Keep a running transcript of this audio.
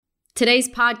Today's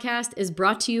podcast is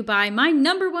brought to you by my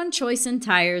number one choice in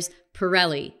tires,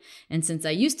 Pirelli. And since I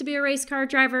used to be a race car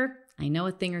driver, I know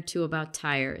a thing or two about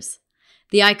tires.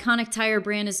 The iconic tire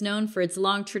brand is known for its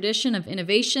long tradition of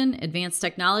innovation, advanced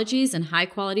technologies, and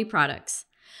high-quality products.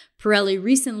 Pirelli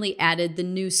recently added the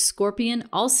new Scorpion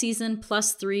All-Season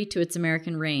Plus 3 to its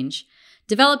American range.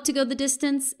 Developed to go the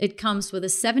distance, it comes with a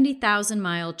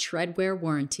 70,000-mile tread-wear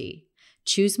warranty.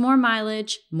 Choose more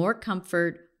mileage, more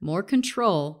comfort, more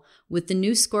control with the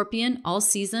new Scorpion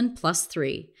All-Season Plus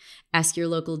 3. Ask your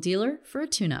local dealer for a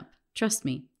tune-up. Trust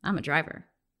me, I'm a driver.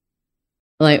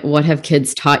 Like, what have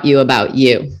kids taught you about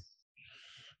you?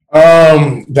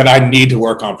 That I need to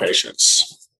work on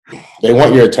patience. They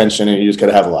want your attention, and you just got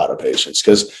to have a lot of patience,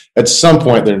 because at some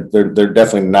point they're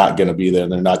definitely not going to be there,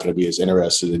 and they're not going to be as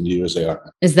interested in you as they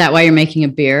are. Is that why you're making a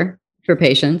beer for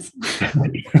patience?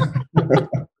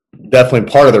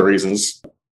 Definitely part of the reasons.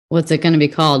 What's it going to be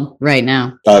called right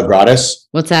now? Gratis.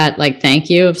 What's that? Like thank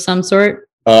you of some sort?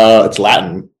 It's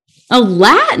Latin. Oh,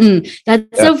 Latin.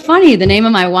 That's so funny. The name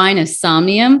of my wine is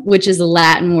Somnium, which is a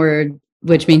Latin word,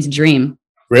 which means dream.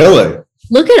 Really?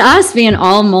 Look at us being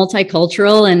all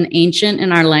multicultural and ancient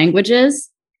in our languages.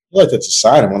 I feel like that's a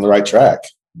sign I'm on the right track.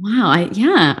 Wow.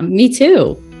 Yeah, me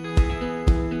too.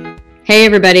 Hey,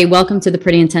 everybody. Welcome to the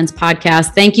Pretty Intense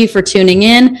podcast. Thank you for tuning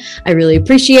in. I really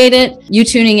appreciate it. You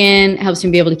tuning in helps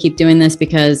me be able to keep doing this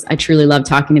because I truly love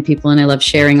talking to people and I love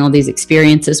sharing all these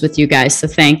experiences with you guys. So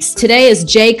thanks. Today is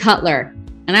Jay Cutler.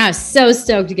 And I was so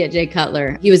stoked to get Jay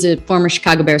Cutler. He was a former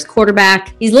Chicago Bears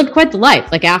quarterback. He's lived quite the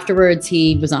life. Like afterwards,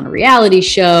 he was on a reality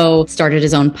show, started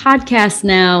his own podcast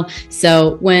now.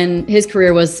 So when his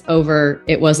career was over,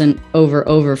 it wasn't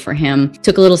over for him.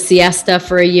 Took a little siesta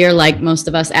for a year like most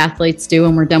of us athletes do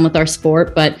when we're done with our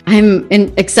sport. But I'm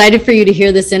excited for you to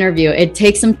hear this interview. It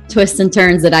takes some twists and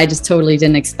turns that I just totally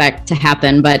didn't expect to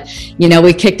happen. But, you know,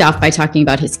 we kicked off by talking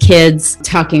about his kids,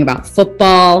 talking about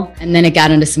football, and then it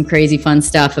got into some crazy fun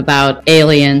stuff about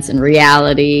aliens and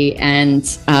reality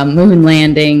and moon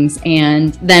landings.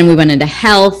 And then we went into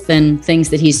health and things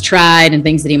that he's tried and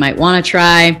things that he might want to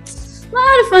try. A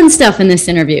lot of fun stuff in this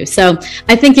interview. So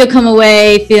I think you'll come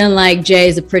away feeling like Jay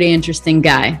is a pretty interesting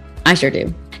guy. I sure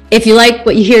do. If you like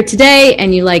what you hear today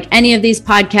and you like any of these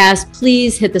podcasts,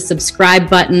 please hit the subscribe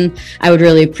button. I would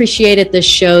really appreciate it. This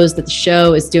shows that the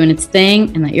show is doing its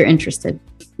thing and that you're interested.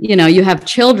 You know, you have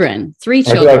children, 3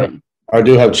 children. I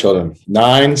do have children,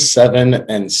 9, 7,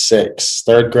 and 6,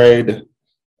 3rd grade,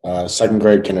 2nd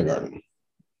grade, kindergarten.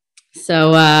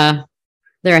 So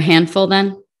they're a handful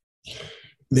then?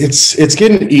 It's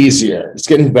getting easier. It's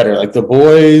getting better. Like the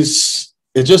boys,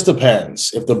 it just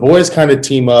depends. If the boys kind of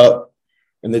team up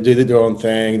and they do their own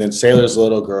thing, then Sailor's a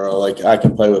little girl, like I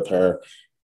can play with her.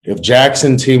 If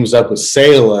Jackson teams up with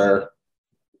Sailor,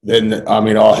 then, I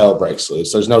mean, all hell breaks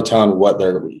loose. There's no telling what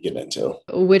they're going to get into.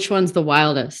 Which one's the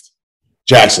wildest?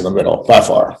 Jackson, the middle, by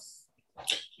far.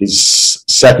 He's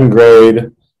 2nd grade,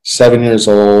 7 years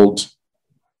old,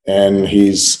 and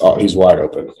he's wide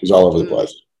open. He's all over the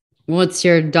place. What's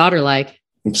your daughter like?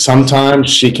 Sometimes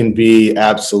she can be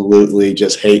absolutely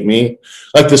just hate me.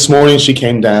 Like this morning, she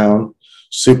came down,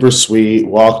 super sweet,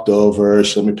 walked over,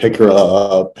 she let me pick her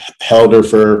up, held her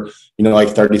for, like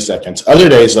 30 seconds. Other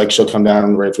days, like she'll come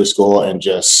down right for school and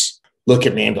just look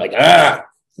at me and be like,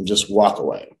 and just walk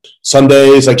away. Some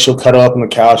days, like she'll cuddle up on the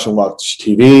couch and watch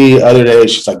TV. Other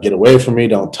days, she's like, get away from me,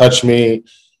 don't touch me.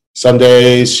 Some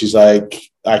days, she's like,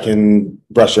 I can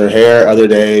brush her hair.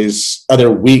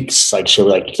 Other weeks, like she'll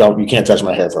be like, you can't touch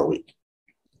my hair for a week.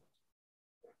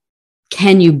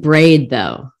 Can you braid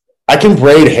though? I can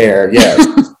braid hair,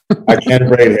 yes. I can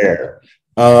braid hair.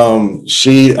 What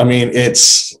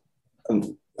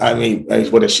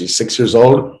is she, 6 years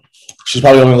old? She's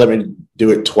probably only let me do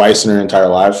it twice in her entire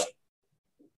life.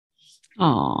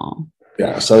 Oh,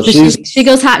 yeah. So she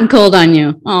goes hot and cold on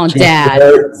you. Oh, Dad.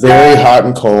 Very, very hot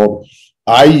and cold.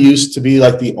 I used to be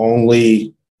like the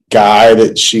only guy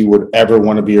that she would ever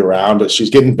want to be around, but she's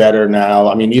getting better now.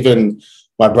 I mean, even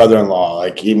my brother-in-law,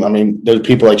 there's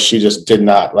people like she just did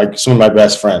not, like some of my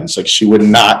best friends, like she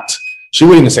wouldn't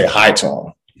even say hi to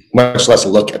them, much less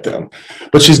look at them.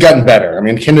 But she's gotten better. I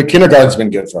mean, kindergarten's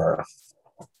been good for her.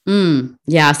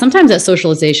 Yeah, sometimes that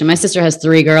socialization. My sister has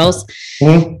 3 girls,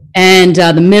 and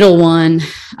the middle one,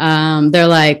 they're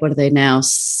like, what are they now?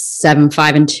 7,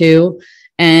 5, and 2.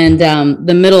 And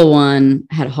the middle one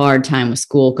had a hard time with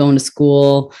school, going to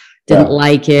school, didn't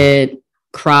like it,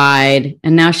 cried,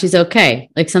 and now she's okay.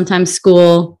 Like sometimes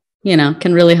school,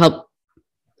 can really help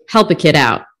a kid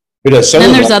out. And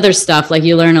then there's other stuff, like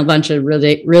you learn a bunch of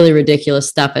really, really ridiculous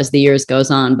stuff as the years goes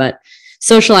on, but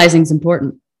socializing is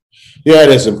important. Yeah, it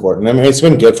is important. I mean, it's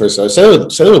been good for her.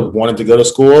 Sarah wanted to go to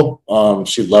school.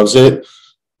 She loves it.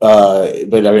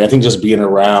 But I mean, I think just being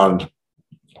around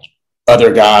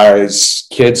other guys,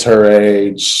 kids her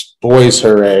age, boys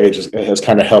her age, has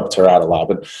kind of helped her out a lot.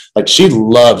 But like, she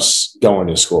loves going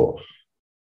to school.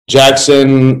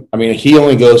 Jackson, I mean, he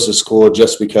only goes to school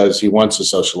just because he wants to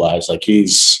socialize. Like,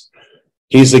 he's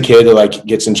the kid that like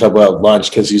gets in trouble at lunch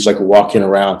because he's like walking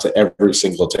around to every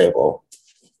single table.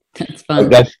 That's fun.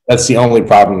 Like, that's the only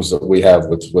problems that we have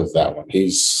with that one.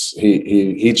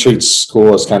 He treats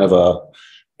school as kind of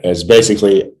as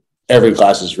basically every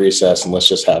class is recess and let's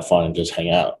just have fun and just hang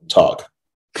out and talk.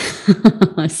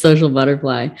 A social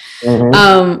butterfly.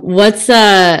 Mm-hmm. What's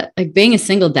like being a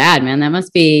single dad, man? That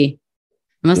must be.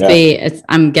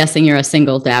 I'm guessing you're a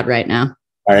single dad right now.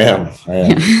 I am.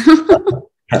 Yeah.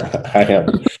 I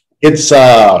am. It's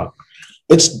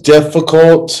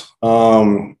difficult.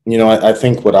 I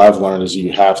think what I've learned is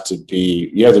you have to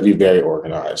be very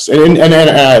organized, and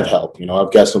I have help.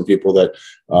 I've got some people that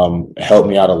help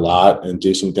me out a lot and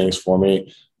do some things for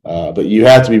me. But you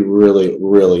have to be really,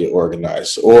 really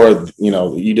organized, or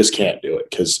you just can't do it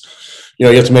because you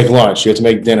have to make lunch, you have to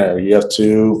make dinner, you have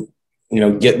to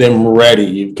get them ready.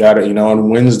 You've got to, on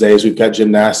Wednesdays, we've got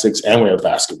gymnastics and we have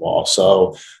basketball.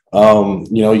 So,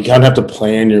 you kind of have to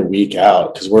plan your week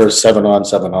out because we're 7 on,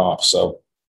 7 off. So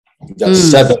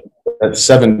that's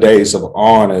 7 days of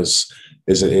on is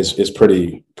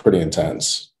pretty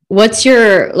intense. What's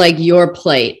your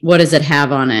plate? What does it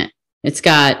have on it? It's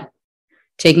got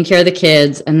taking care of the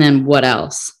kids. And then what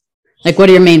else? Like, what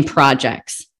are your main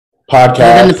projects? Podcast.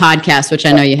 Other than the podcast, which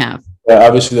I know you have. Yeah,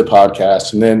 obviously the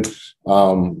podcast. And then,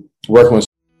 working with.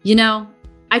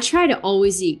 I try to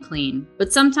always eat clean,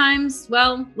 but sometimes,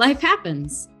 life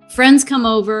happens. Friends come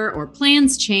over or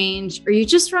plans change, or you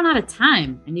just run out of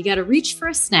time and you got to reach for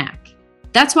a snack.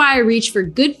 That's why I reach for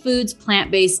Good Foods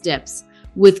plant-based dips.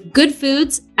 With Good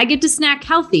Foods, I get to snack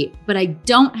healthy, but I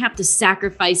don't have to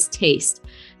sacrifice taste.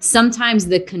 Sometimes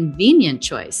the convenient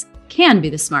choice can be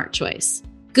the smart choice.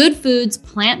 Good Foods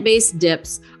plant-based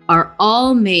dips are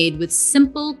all made with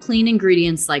simple, clean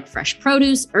ingredients like fresh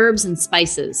produce, herbs, and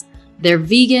spices. They're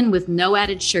vegan with no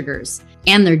added sugars,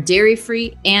 and they're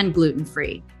dairy-free and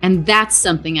gluten-free. And that's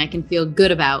something I can feel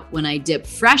good about when I dip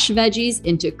fresh veggies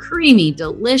into creamy,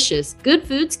 delicious Good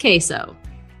Foods queso.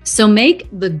 So make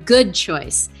the good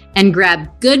choice and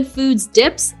grab Good Foods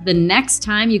dips the next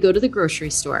time you go to the grocery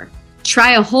store.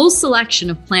 Try a whole selection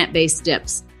of plant-based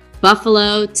dips: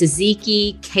 buffalo,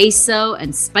 tzatziki, queso,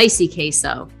 and spicy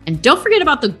queso. And don't forget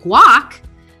about the guac.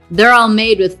 They're all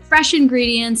made with fresh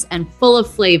ingredients and full of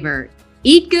flavor.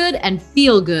 Eat good and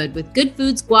feel good with Good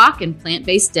Foods guac and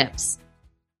plant-based dips.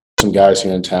 Some guys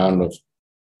here in town with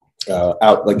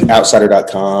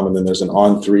outsider.com, and then there's an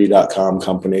on3.com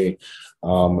company.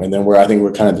 And then we're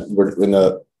in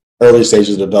the early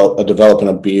stages of developing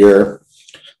a beer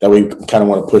that we kind of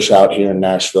want to push out here in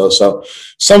Nashville. So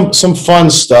some fun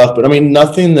stuff, but I mean,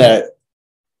 nothing that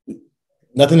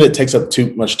takes up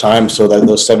too much time, so that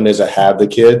those 7 days I have the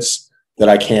kids, that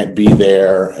I can't be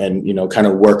there and, kind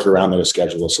of work around their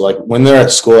schedule. So like when they're at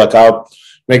school, like I'll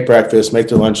make breakfast, make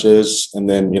their lunches, and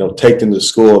then, take them to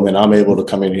school. And then I'm able to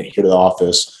come in here to the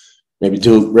office, maybe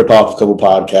rip off a couple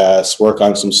podcasts, work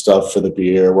on some stuff for the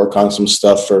beer, work on some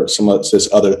stuff for some of this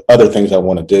other things I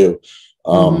want to do.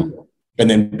 And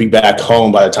then be back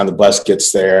home by the time the bus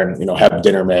gets there and, have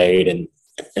dinner made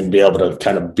and be able to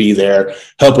kind of be there,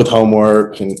 help with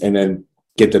homework, and then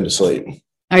get them to sleep.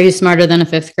 Are you smarter than a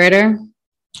 5th grader?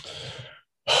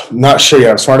 Not sure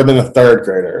yet. I'm smarter than a 3rd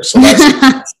grader. So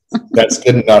that's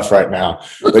good enough right now.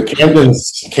 But Camden,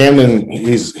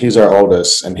 he's our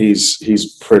oldest, and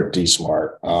he's pretty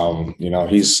smart. Do you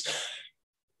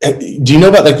know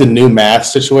about like the new math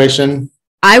situation?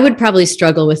 I would probably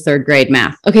struggle with 3rd grade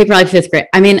math. Okay, probably 5th grade.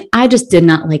 I mean, I just did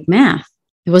not like math.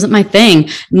 It wasn't my thing.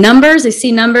 Numbers, I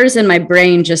see numbers in my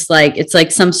brain, just like, it's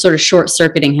like some sort of short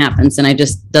circuiting happens and I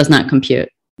just does not compute.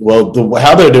 Well,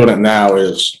 how they're doing it now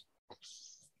is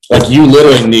like, you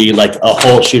literally need like a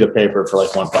whole sheet of paper for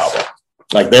like one problem.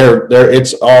 Like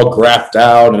it's all graphed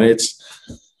out and it's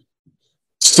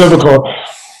difficult.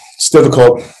 It's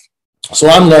difficult. So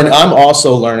I'm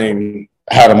also learning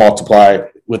how to multiply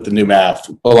with the new math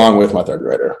along with my 3rd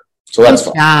grader. So that's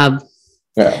fun. Good job.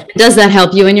 Yeah. Does that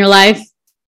help you in your life?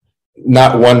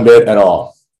 Not one bit at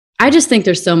all. I just think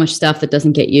there's so much stuff that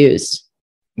doesn't get used.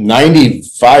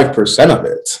 95% of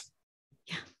it,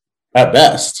 at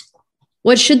best.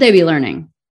 What should they be learning?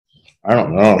 I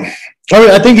don't know. I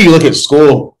mean, I think if you look at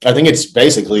school, I think it's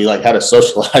basically like how to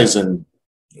socialize and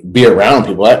be around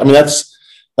people. I mean, that's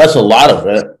a lot of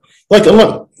it. like,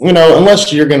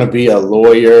 unless you're going to be a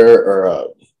lawyer or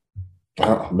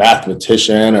a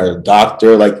mathematician or a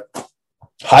doctor, like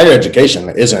higher education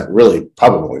isn't really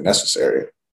probably necessary.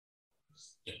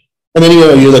 And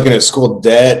then, you're looking at school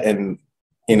debt and,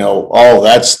 all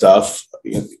that stuff.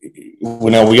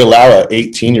 We allow an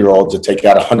 18-year-old to take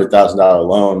out $100,000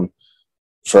 loan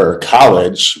for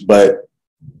college, but,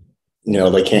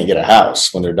 they can't get a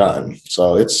house when they're done.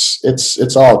 So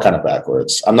it's all kind of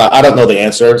backwards. I don't know the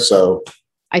answer. So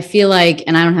I feel like,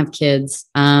 and I don't have kids,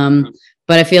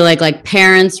 but I feel like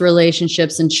parents'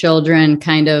 relationships and children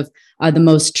kind of are the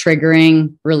most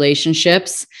triggering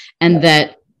relationships, and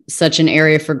that such an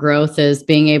area for growth is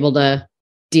being able to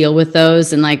deal with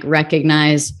those and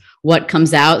recognize what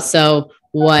comes out. So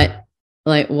what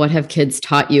have kids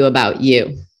taught you about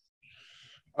you?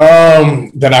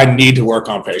 That I need to work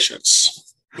on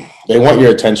patience. They want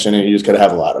your attention, and you just got to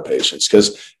have a lot of patience,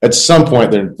 because at some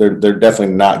point they're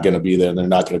definitely not going to be there, and they're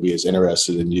not going to be as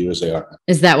interested in you as they are.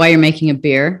 Is that why you're making a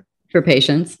beer for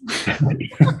patience?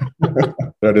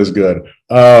 That is good.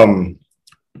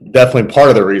 Definitely part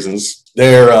of the reasons.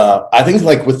 I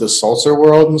think with the seltzer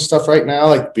world and stuff right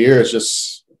now, beer is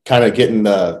just kind of getting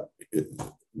the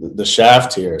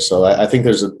shaft here. So I think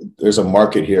there's a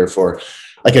market here for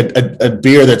a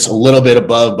beer that's a little bit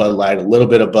above Bud Light, a little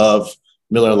bit above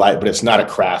Miller Lite, but it's not a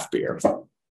craft beer.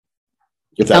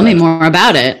 Tell me more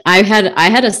about it. I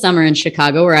had a summer in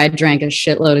Chicago where I drank a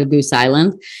shitload of Goose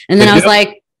Island, and then I was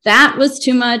like, that was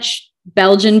too much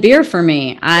Belgian beer for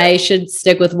me. I should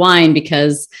stick with wine,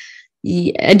 because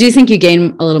I do think you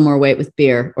gain a little more weight with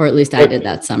beer, or at least I did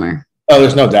that summer. Oh,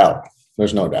 there's no doubt.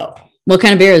 There's no doubt. What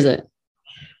kind of beer is it?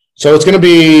 So it's going to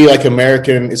be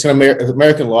American. It's an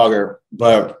American lager,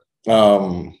 but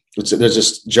there's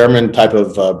this German type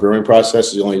of brewing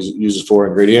process. It only uses 4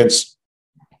 ingredients.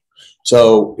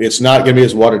 So it's not going to be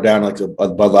as watered down like a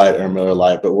Bud Light or a Miller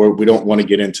Lite, but we don't want to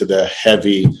get into the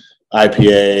heavy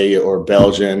IPA or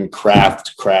Belgian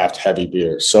craft heavy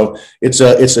beer. So it's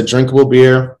a drinkable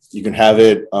beer. You can have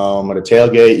it at a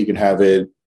tailgate. You can have it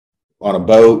on a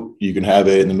boat. You can have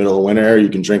it in the middle of winter. You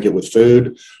can drink it with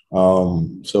food.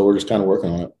 So we're just kind of working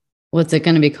on it. What's it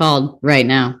going to be called right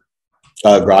now?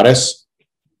 Gratis.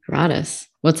 Gratis.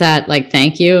 What's that?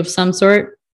 Thank you of some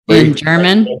sort in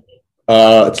German?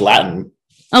 It's Latin.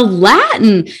 Oh,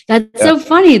 Latin. That's so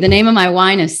funny. The name of my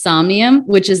wine is Somnium,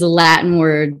 which is a Latin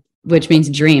word, which means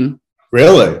dream.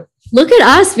 Really? Look at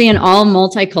us being all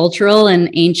multicultural and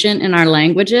ancient in our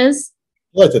languages.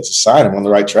 I feel like that's a sign I'm on the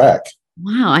right track.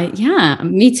 Wow. Yeah,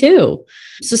 me too.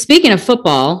 So speaking of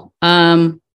football,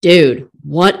 dude,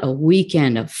 what a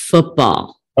weekend of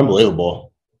football.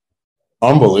 Unbelievable.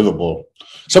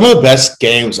 Some of the best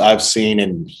games I've seen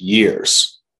in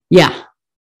years. Yeah.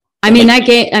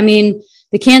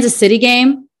 The Kansas City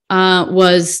game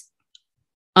was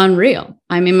unreal.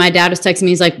 My dad was texting me.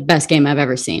 He's like, best game I've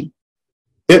ever seen.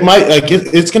 It might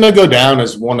it's going to go down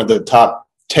as one of the top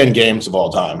 10 games of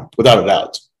all time, without a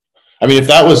doubt. If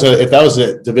that was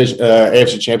a division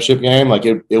AFC Championship game,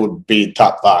 it would be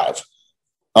top 5.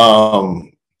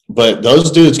 But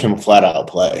those dudes can flat out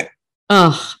play.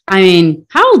 Oh,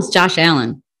 how old's Josh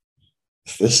Allen?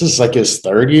 This is his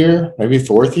 3rd year, maybe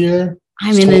 4th year.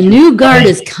 The new guard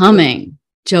is coming.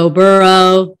 Joe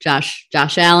Burrow, Josh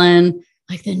Allen,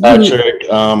 the new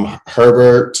Patrick,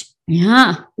 Herbert.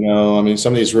 Yeah.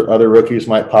 Some of these other rookies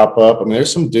might pop up.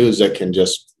 There's some dudes that can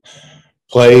just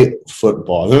play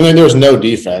football. There was no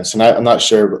defense, and I'm not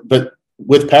sure, but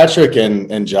with Patrick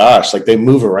and Josh, they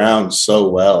move around so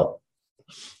well.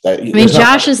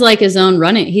 Josh is his own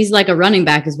running. He's like a running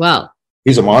back as well.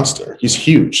 He's a monster. He's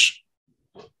huge.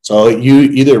 So you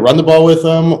either run the ball with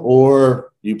him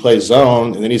or you play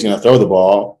zone, and then he's going to throw the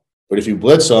ball. But if you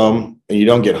blitz him and you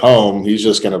don't get home, he's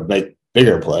just going to make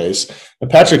bigger plays. And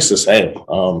Patrick's the same.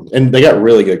 And they got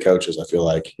really good coaches. I feel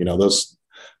like,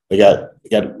 they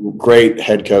got great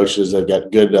head coaches. They've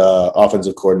got good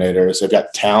offensive coordinators. They've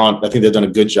got talent. I think they've done a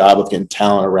good job of getting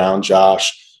talent around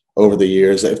Josh over the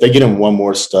years. If they get him one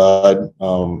more stud,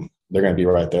 they're going to be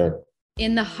right there.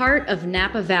 In the heart of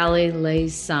Napa Valley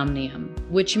lays Somnium,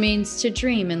 which means to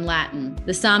dream in Latin.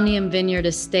 The Somnium Vineyard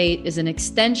Estate is an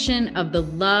extension of the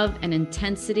love and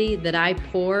intensity that I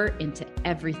pour into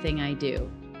everything I do.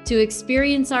 To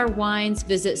experience our wines,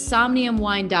 visit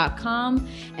somniumwine.com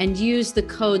and use the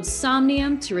code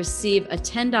Somnium to receive a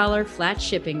 $10 flat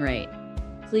shipping rate.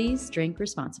 Please drink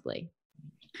responsibly.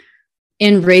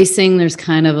 In racing, there's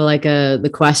kind of the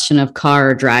question of car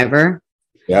or driver.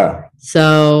 Yeah.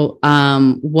 So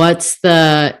what's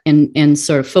in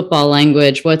sort of football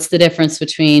language, what's the difference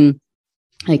between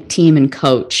team and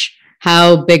coach?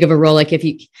 How big of a role, if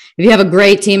you have a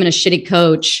great team and a shitty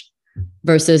coach,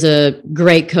 versus a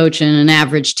great coach and an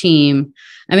average team.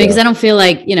 I mean, because Yeah. I don't feel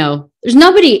like, there's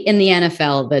nobody in the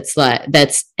NFL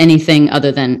that's anything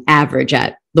other than average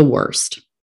at the worst.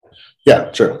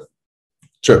 Yeah, true.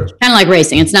 Kind of like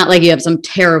racing. It's not like you have some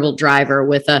terrible driver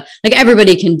with like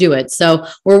everybody can do it. So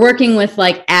we're working with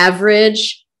like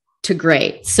average to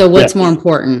great. So what's more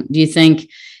important? Do you think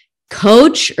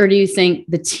coach or do you think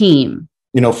the team?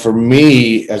 For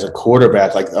me as a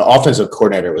quarterback, like the offensive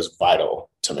coordinator was vital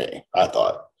to me. I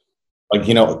thought, like,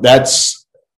 that's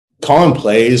calling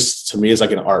plays to me is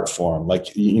like an art form.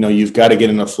 Like, you've got to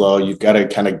get in the flow. You've got to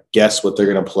kind of guess what they're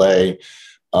going to play.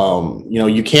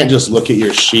 You can't just look at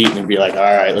your sheet and be like, all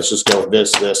right, let's just go with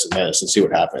this, and this and see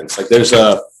what happens. Like there's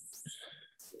a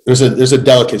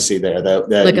delicacy there that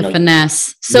like a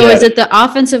finesse. So is it the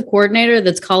offensive coordinator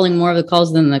that's calling more of the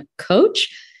calls than the coach?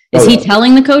 Is he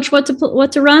telling the coach what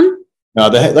to run? No,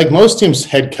 like most teams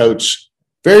head coach,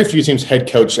 very few teams head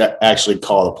coach actually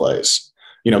call the plays.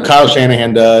 Kyle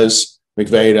Shanahan does,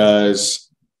 McVay does,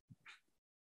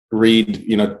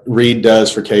 Reed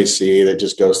does for KC. That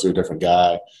just goes through a different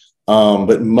guy.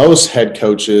 But most head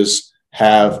coaches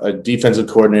have a defensive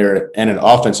coordinator and an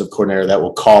offensive coordinator that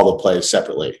will call the plays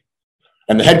separately.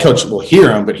 And the head coach will hear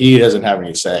them, but he doesn't have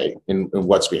any say in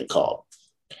what's being called.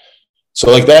 So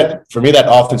like that, for me, that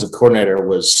offensive coordinator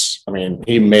was,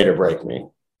 he made or break me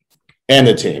and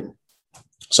the team.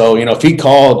 So, if he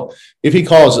calls, a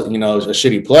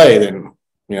shitty play, then,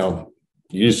 you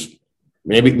just,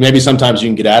 maybe sometimes you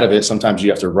can get out of it. Sometimes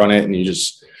you have to run it and you have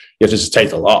to just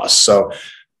take the loss. So,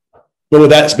 but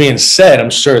with that being said, I'm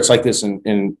sure it's like this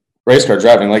in race car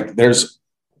driving. Like I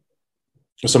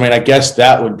guess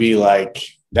that would be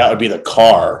the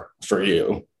car for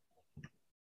you.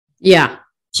 Yeah.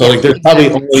 So like there's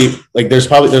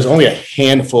only a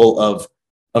handful of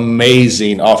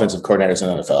amazing offensive coordinators in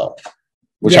the NFL.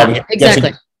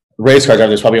 Exactly. Race car driving,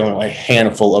 there's probably only a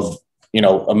handful of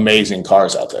amazing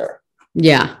cars out there.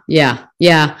 Yeah. I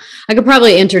could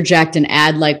probably interject and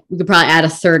add we could probably add a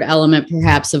third element,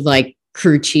 perhaps of like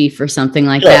crew chief or something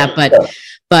like that.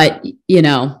 But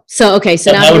so okay,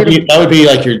 so now that would be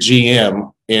like your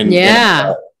GM in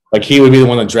like he would be the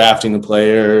one that drafting the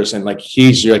players, and like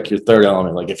he's your third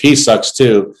element. Like if he sucks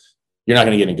too, you're not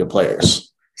going to get any good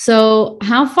players. So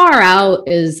how far out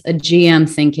is a GM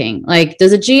thinking? Like,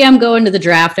 does a GM go into the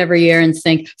draft every year and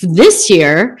think for this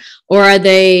year, or are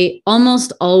they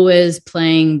almost always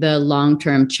playing the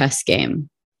long-term chess game?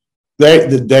 They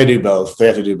do both. They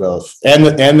have to do both, and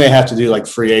they have to do like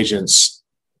free agents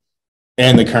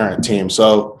and the current team.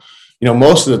 So,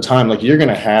 most of the time, like you're going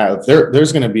to have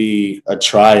there's going to be a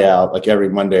tryout like every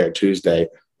Monday or Tuesday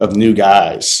of new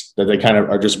guys that they kind of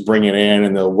are just bringing in,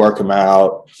 and they'll work them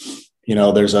out.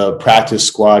 There's a practice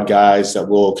squad guys that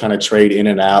will kind of trade in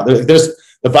and out. There's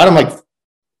the bottom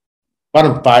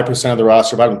 5% of the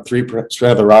roster, bottom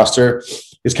 3% of the roster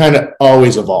is kind of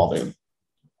always evolving.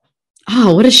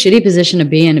 Oh, what a shitty position to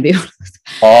be in, to be honest.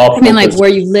 Like where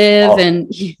you live and.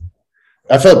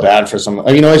 I felt bad for some,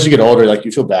 as you get older, like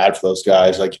you feel bad for those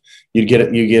guys. Like you get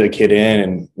a kid in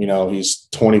and, he's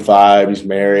 25, he's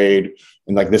married,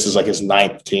 and like, this is like his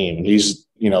 9th team. And he's,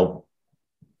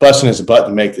 busting his butt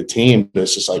to make the team. But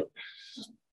it's just like,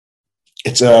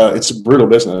 it's a brutal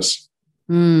business.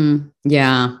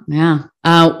 Yeah.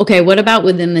 Okay. What about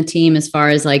within the team as far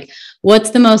as like,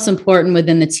 what's the most important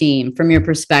within the team from your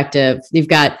perspective? You've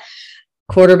got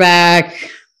quarterback,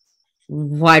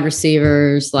 wide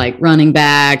receivers, like running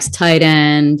backs, tight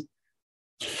end,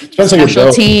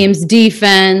 special teams,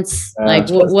 defense.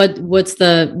 What's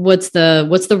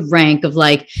the rank of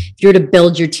like, if you're to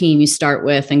build your team, you start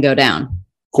with and go down?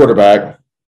 Quarterback.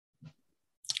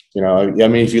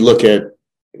 If you look at,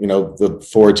 the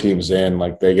 4 teams in,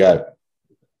 like they got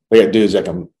dudes that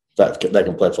can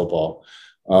play football.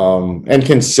 And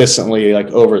consistently, like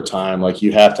over time, like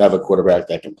you have to have a quarterback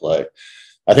that can play.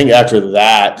 I think after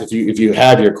that, if you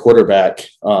have your quarterback,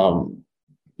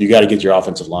 you got to get your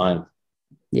offensive line.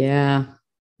 Yeah.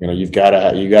 You've got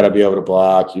to be able to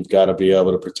block. You've got to be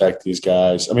able to protect these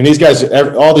guys. All these guys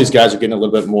are getting a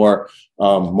little bit more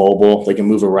mobile. They can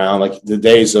move around. Like the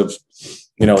days of,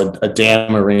 a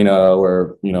Dan Marino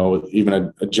or, even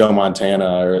a Joe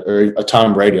Montana or a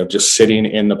Tom Brady of just sitting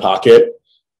in the pocket.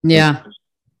 Yeah.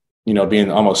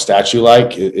 Being almost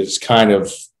statue-like. It's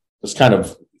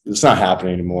not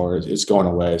happening anymore. It's going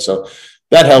away. So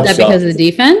that helps. Is that because of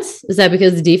the defense? Is that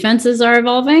because the defenses are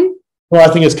evolving? Well,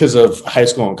 I think it's because of high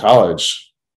school and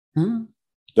college. Huh.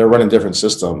 They're running different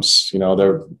systems.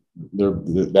 That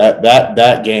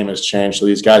game has changed. So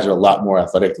these guys are a lot more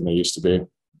athletic than they used to be.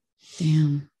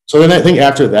 Damn. So then I think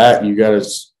after that, you got to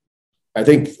I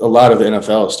think a lot of the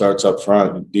NFL starts up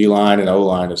front. D line and O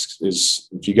line is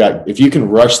if you can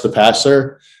rush the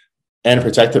passer and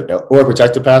protect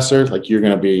the passer, like you're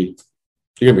gonna be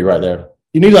right there.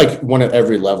 You need like one at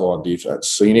every level on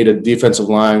defense. So you need a defensive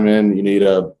lineman, you need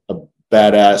a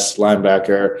badass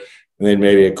linebacker, and then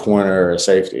maybe a corner or a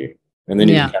safety, and then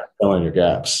you can kind of fill in your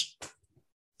gaps.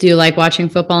 Do you like watching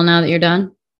football now that you're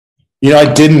done?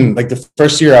 I didn't like the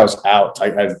first year I was out.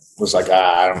 I was like,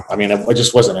 I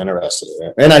just wasn't interested in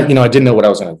it. And I didn't know what I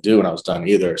was going to do when I was done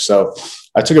either. So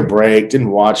I took a break, didn't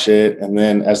watch it. And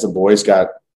then as the boys got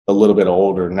a little bit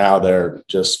older, now they're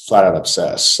just flat out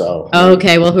obsessed. So,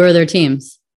 okay. Well, who are their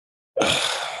teams?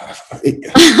 Tell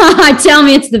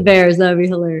me it's the Bears. That would be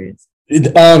hilarious.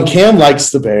 Cam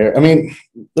likes the Bear. I mean,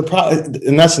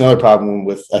 and that's another problem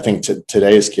with, I think,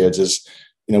 today's kids is,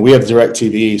 we have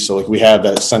DirecTV, so like we have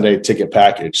that Sunday ticket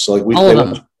package. So like they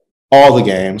watch all the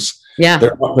games. Yeah,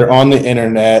 they're on the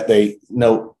internet. They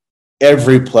know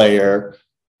every player,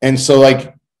 and so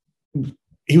like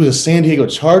he was a San Diego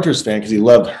Chargers fan because he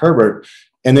loved Herbert.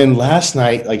 And then last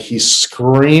night, like he's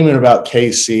screaming about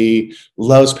KC,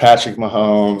 loves Patrick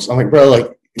Mahomes. I'm like, bro,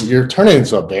 like you're turning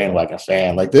into a bandwagon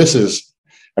fan. Like this is.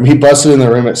 He busted in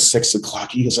the room at 6 o'clock.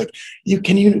 He was like,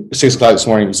 6 o'clock this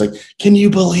morning. He's like, can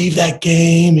you believe that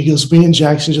game? He goes, me and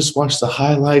Jackson just watched the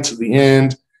highlights at the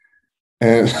end.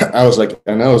 And I was like,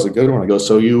 I know it was a good one. I go,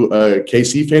 so you a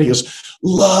KC fan? He goes,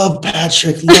 love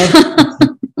Patrick. Love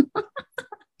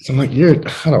So I'm like,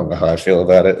 I don't know how I feel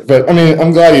about it. But I mean,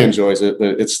 I'm glad he enjoys it,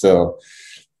 but it's still,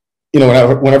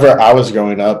 whenever I was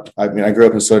growing up, I grew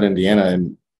up in Southern Indiana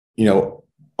and,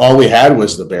 all we had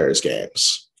was the Bears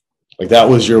games. Like that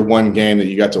was your one game that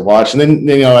you got to watch. And then,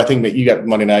 I think that you got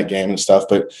Monday night game and stuff,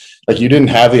 but like you didn't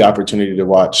have the opportunity to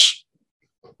watch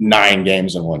 9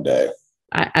 games in one day.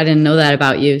 I didn't know that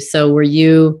about you. So were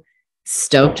you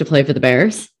stoked to play for the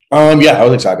Bears? Yeah, I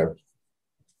was excited.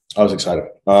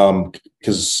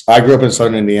 Because I grew up in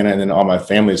Southern Indiana and then all my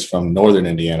family's from Northern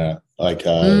Indiana, like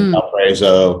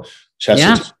Valparaiso,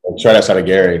 Chester, right outside of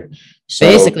Gary. So,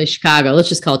 basically Chicago. Let's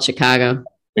just call it Chicago.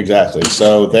 Exactly.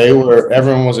 So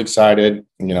everyone was excited.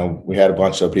 We had a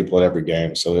bunch of people at every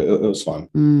game. So it was fun.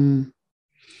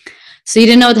 So you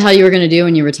didn't know what the hell you were going to do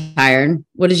when you retired.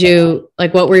 What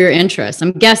were your interests?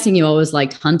 I'm guessing you always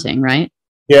liked hunting, right?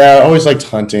 Yeah, I always liked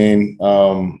hunting.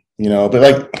 But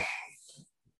like,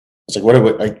 it's like, what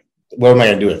am I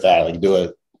going to do with that? Like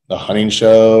do a hunting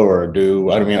show or I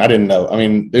didn't know.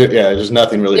 There's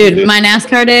nothing really. Dude, my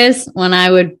NASCAR days when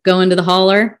I would go into the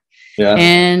hauler. Yeah.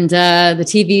 And the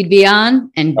TV would be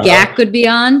on and GAC would be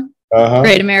on,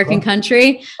 Great American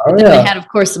Country. And then they had, of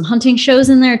course, some hunting shows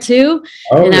in there too.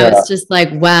 I was just like,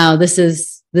 wow, this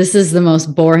is the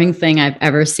most boring thing I've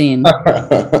ever seen.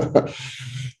 So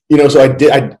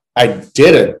I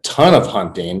did a ton of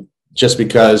hunting just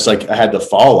because like I had to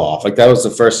fall off. Like that was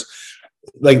the first,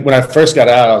 like when I first got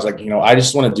out, I was like, I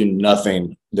just want to do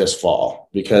nothing this fall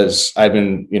because I've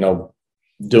been,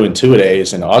 doing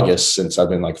 2-a-days in August since I've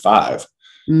been like 5.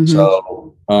 Mm-hmm.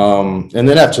 So, and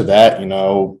then after that,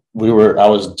 I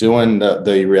was doing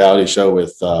the reality show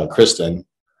with Kristen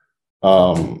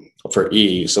for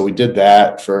E. So we did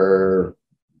that for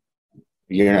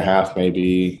a year and a half,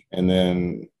 maybe. And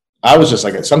then I was just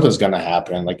like, something's going to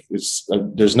happen. Like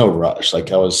there's no rush.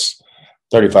 Like I was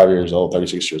 35 years old,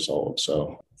 36 years old.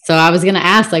 So I was going to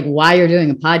ask like why you're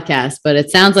doing a podcast, but it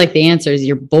sounds like the answer is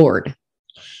you're bored.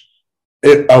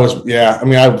 I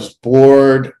was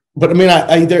bored, but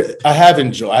I've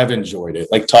enjoyed it.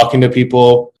 Like talking to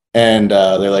people and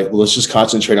they're like, well, let's just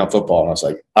concentrate on football. And I was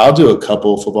like, I'll do a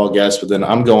couple of football guests, but then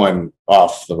I'm going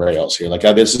off the rails here. Like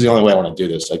this is the only way I want to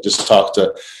do this. Like just talk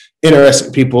to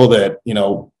interesting people that,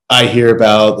 I hear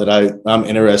about that I'm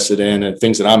interested in and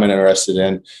things that I'm interested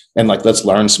in. And like, let's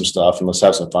learn some stuff and let's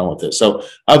have some fun with it. So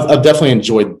I've definitely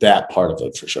enjoyed that part of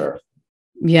it for sure.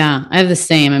 Yeah, I have the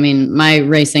same. My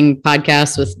racing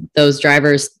podcast with those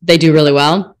drivers, they do really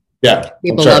well. Yeah.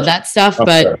 People love that stuff,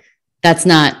 but that's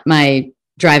not my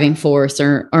driving force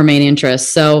or main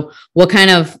interest. So what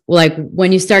kind of, like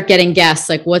when you start getting guests,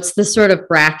 like what's the sort of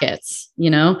brackets,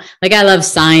 like I love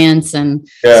science and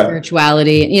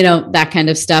spirituality, that kind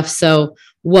of stuff. So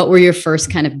what were your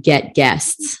first kind of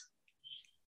guests?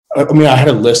 I had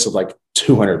a list of like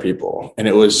 200 people and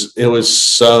it was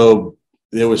so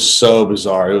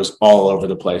bizarre. It was all over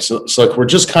the place. So like, we're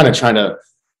just kind of trying to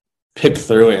pick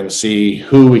through it and see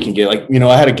who we can get. Like,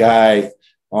 I had a guy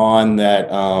on that,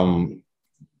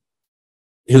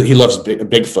 he loves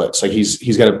Bigfoots. Like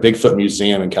he's got a Bigfoot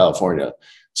museum in California.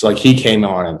 So like he came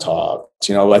on and talked,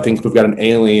 I think we've got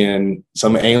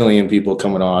some alien people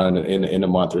coming on in a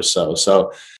month or so.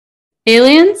 So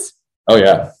aliens? Oh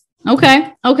yeah.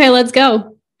 Okay. Okay. Let's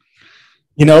go.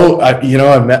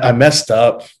 I messed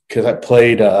up because I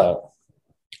played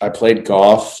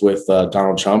golf with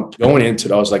Donald Trump. Going into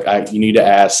it, I was like, you need to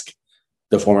ask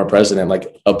the former president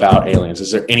like about aliens.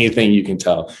 Is there anything you can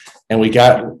tell? And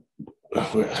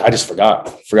I just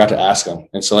forgot to ask him.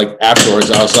 And so like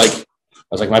afterwards, I was like,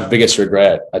 my biggest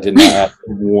regret, I did not ask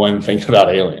one thing about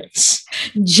aliens.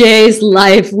 Jay's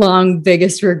lifelong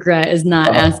biggest regret is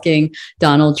not asking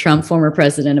Donald Trump, former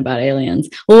president, about aliens.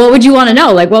 Well, what would you want to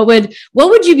know? Like, what would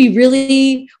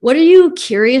what are you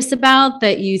curious about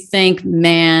that you think,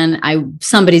 man,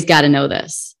 somebody's got to know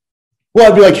this?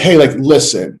 Well, I'd be like, hey, like,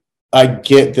 listen, I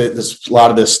get that a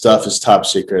lot of this stuff is top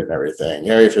secret and everything,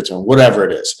 Area 51, whatever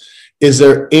it is. Is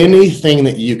there anything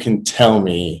that you can tell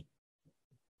me?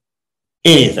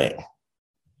 Anything?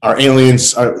 What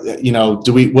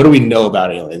do we know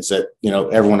about aliens that,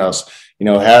 everyone else,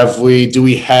 do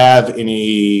we have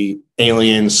any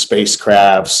alien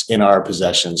spacecrafts in our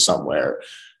possession somewhere?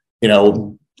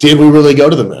 Did we really go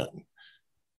to the moon?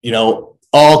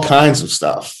 All kinds of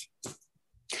stuff.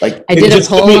 Like I did a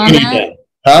poll on that.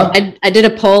 Huh? I did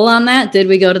a poll on that. Did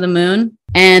we go to the moon?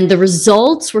 And the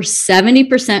results were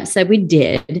 70% said we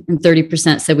did and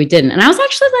 30% said we didn't. And I was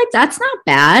actually like, that's not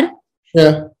bad.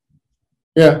 Yeah.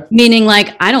 Yeah. Meaning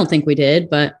like, I don't think we did,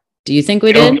 but do you think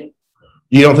we did?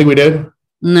 You don't think we did?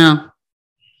 No.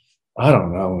 I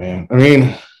don't know, man.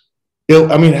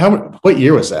 What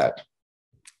year was that?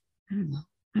 I don't know.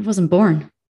 I wasn't born.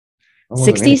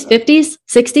 60s, 50s,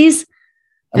 60s.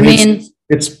 I mean,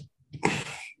 it's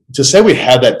to say we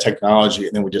had that technology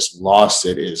and then we just lost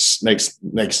it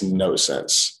makes no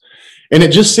sense. And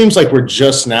it just seems like we're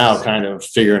just now kind of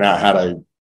figuring out how to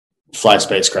fly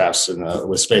spacecrafts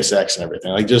with SpaceX and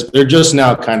everything. Like they're just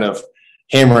now kind of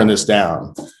hammering this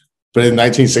down. But in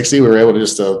 1960, we were able to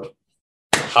just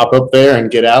hop up there and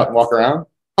get out and walk around.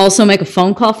 Also make a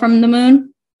phone call from the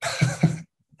moon.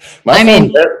 My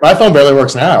phone barely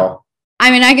works now. I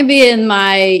mean, I could be in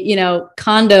my,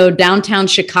 condo downtown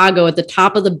Chicago at the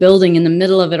top of the building in the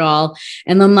middle of it all.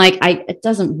 And I'm like, it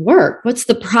doesn't work. What's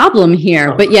the problem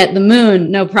here? But yet the moon,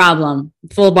 no problem.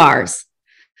 Full bars.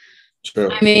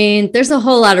 True. I mean, there's a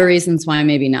whole lot of reasons why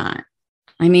maybe not.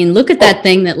 I mean, look at that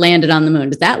thing that landed on the moon.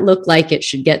 Does that look like it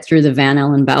should get through the Van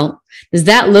Allen belt? Does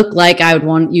that look like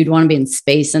you'd want to be in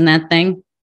space in that thing?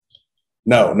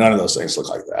 No, none of those things look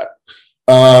like that.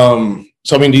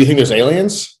 So, I mean, do you think there's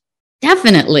aliens?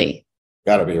 Definitely.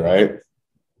 Gotta be, right?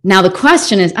 Now, the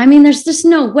question is, I mean, there's just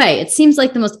no way. It seems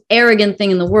like the most arrogant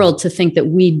thing in the world to think that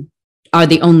we are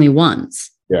the only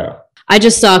ones. Yeah. I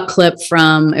just saw a clip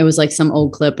it was like some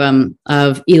old clip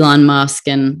of Elon Musk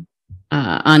and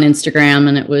on Instagram.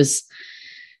 And it was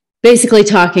basically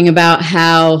talking about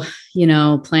how,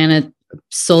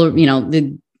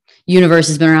 the universe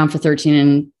has been around for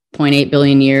 13.8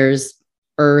 billion years,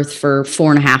 Earth for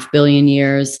 4.5 billion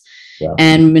years. Yeah.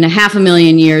 And in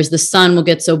 500,000 years, the sun will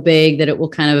get so big that it will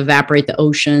kind of evaporate the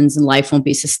oceans and life won't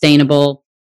be sustainable.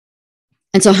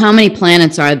 And so how many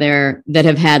planets are there that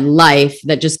have had life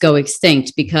that just go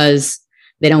extinct because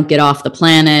they don't get off the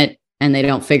planet and they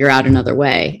don't figure out another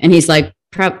way? And he's like,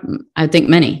 I think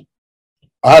many.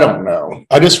 I don't know.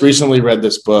 I just recently read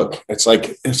this book. It's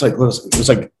like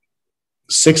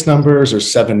 6 numbers or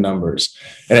 7 numbers.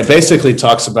 And it basically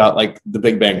talks about like the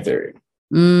Big Bang Theory.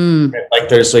 Like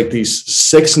there's like these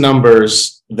 6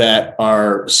 numbers that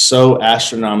are so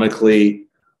astronomically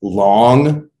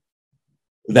long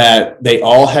that they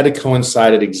all had to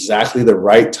coincide at exactly the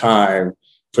right time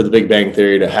for the Big Bang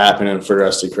Theory to happen and for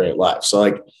us to create life. So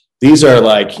like these are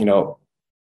like,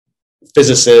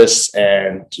 physicists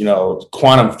and,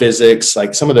 quantum physics,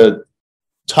 like some of the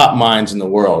top minds in the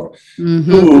world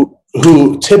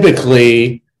who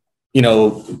typically,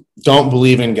 don't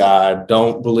believe in God,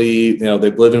 don't believe, they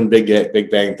believe in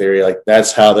Big Bang Theory. Like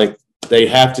that's how they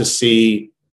have to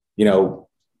see,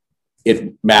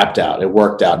 it mapped out, it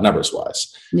worked out numbers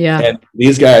wise. Yeah. And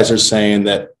these guys are saying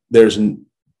that the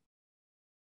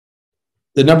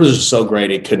numbers are so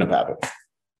great, it couldn't have happened.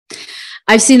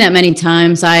 I've seen that many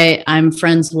times. I'm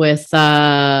friends with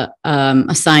a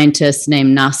scientist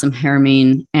named Nassim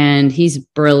Haramein, and he's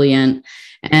brilliant.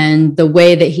 And the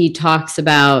way that he talks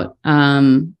about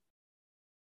the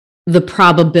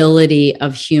probability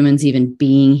of humans even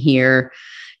being here,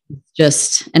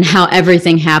 and how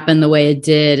everything happened the way it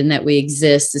did and that we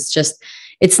exist, it's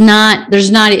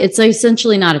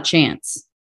essentially not a chance.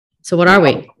 So what are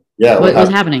we? Yeah. What's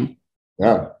happening?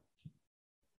 Yeah.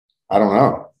 I don't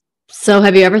know. So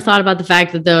have you ever thought about the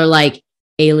fact that there are like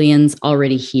aliens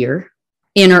already here?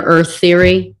 Inner Earth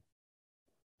theory.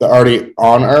 They're already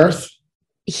on Earth?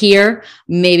 Here,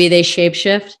 maybe they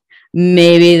shapeshift.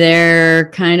 maybe they're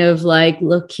kind of like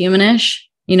look humanish,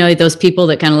 you know, those people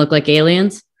that kind of look like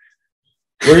aliens.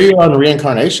 Where are you on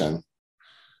reincarnation?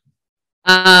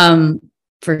 I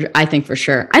think for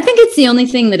sure. I think it's the only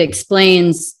thing that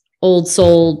explains old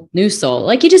soul, new soul.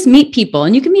 Like you just meet people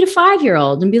and you can meet a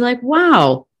 5-year-old and be like,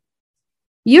 wow,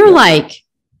 you're like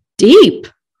deep.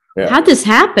 Yeah. How'd this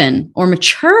happen? Or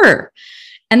mature.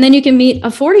 And then you can meet a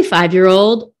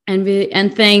 45-year-old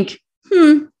and think,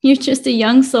 you're just a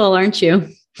young soul, aren't you?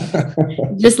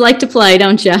 Just like to play,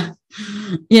 don't you?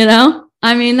 You know,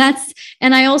 I mean,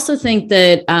 and I also think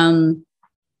that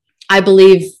I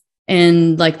believe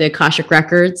in like the Akashic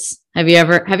records. Have you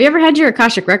ever had your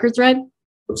Akashic records read?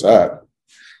 What's that?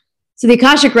 So the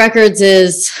Akashic records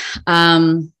is,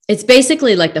 it's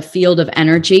basically like the field of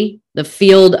energy, the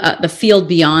field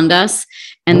beyond us,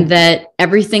 and that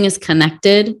everything is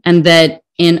connected, and that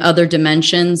in other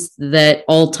dimensions that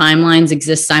all timelines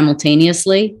exist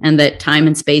simultaneously, and that time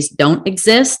and space don't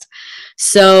exist.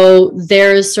 So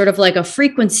there's sort of like a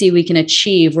frequency we can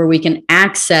achieve where we can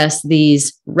access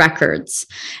these records.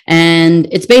 And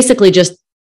it's basically just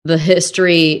the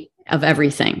history of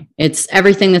everything. It's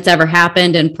everything that's ever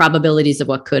happened and probabilities of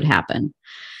what could happen.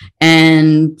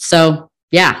 And so,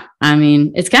 yeah, I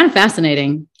mean, it's kind of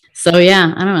fascinating. So,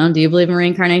 yeah, I don't know. Do you believe in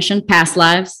reincarnation, past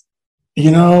lives? You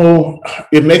know,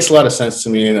 it makes a lot of sense to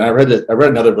me. And I read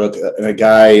another book, and a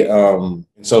guy,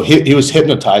 so he was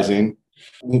hypnotizing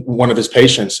one of his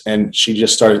patients, and she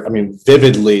just started,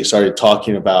 vividly started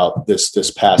talking about this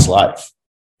past life.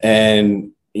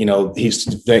 And, he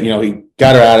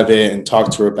got her out of it and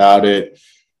talked to her about it.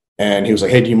 And he was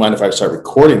like, hey, do you mind if I start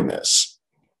recording this?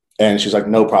 And she's like,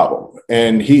 no problem.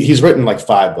 And he's written like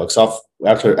 5 books.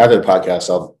 After the podcast,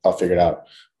 I'll figure it out.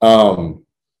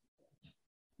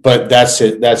 But that's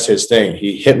his thing.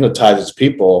 He hypnotizes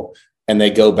people, and they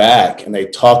go back and they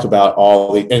talk about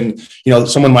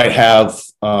someone might have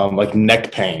like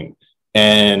neck pain,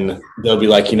 and they'll be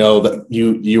like, that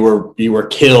you were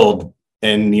killed,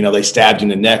 and they stabbed you in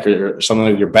the neck or something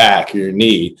like your back or your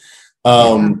knee.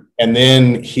 And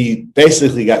then he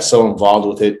basically got so involved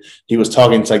with it. He was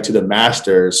talking to the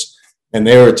masters, and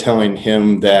they were telling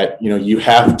him that, you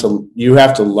have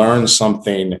to learn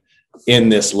something in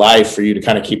this life for you to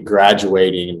kind of keep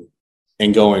graduating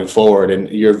and going forward. And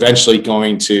you're eventually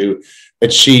going to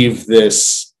achieve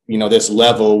this, this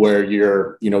level where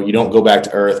you're, you don't go back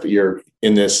to Earth, but you're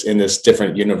in this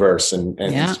different universe and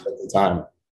spend the time.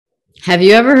 Have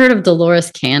you ever heard of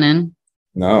Dolores Cannon?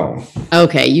 No.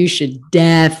 Okay, you should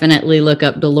definitely look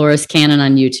up Dolores Cannon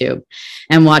on YouTube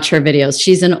and watch her videos.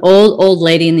 She's an old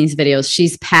lady in these videos.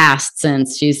 She's passed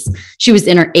since she was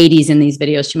in her 80s in these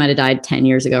videos. She might have died 10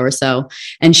 years ago or so.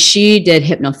 And she did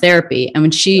hypnotherapy. And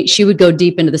when she would go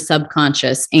deep into the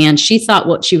subconscious, and she thought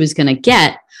what she was going to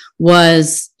get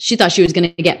she thought she was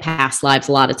going to get past lives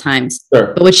a lot of times.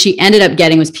 Sure. But what she ended up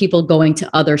getting was people going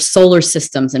to other solar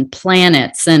systems and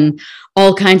planets and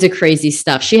all kinds of crazy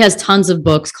stuff. She has tons of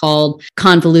books called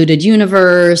Convoluted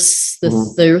Universe,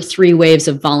 the 3 Waves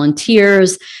of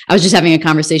Volunteers. I was just having a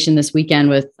conversation this weekend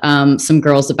with some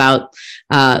girls about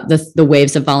the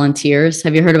waves of volunteers.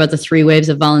 Have you heard about the 3 Waves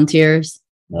of Volunteers?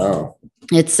 No.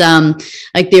 It's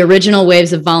like the original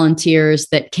waves of volunteers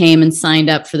that came and signed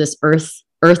up for this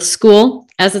Earth School,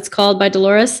 as it's called by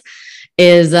Dolores,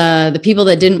 is the people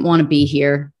that didn't want to be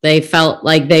here. They felt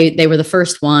like they were the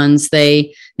first ones.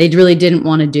 They really didn't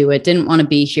want to do it, didn't want to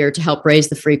be here to help raise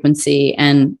the frequency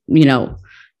and,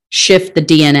 shift the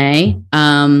DNA.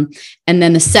 And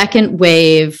then the second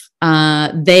wave,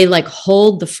 they like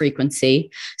hold the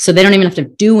frequency. So they don't even have to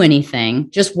do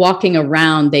anything. Just walking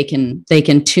around, they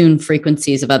can tune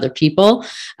frequencies of other people.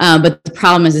 But the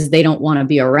problem is they don't want to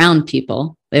be around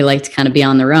people. They like to kind of be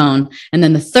on their own. And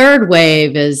then the third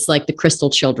wave is like the crystal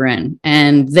children,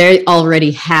 and they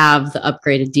already have the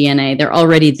upgraded DNA. They're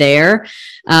already there,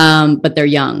 but they're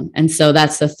young. And so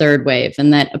that's the third wave.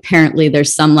 And that apparently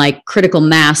there's some like critical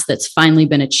mass that's finally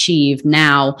been achieved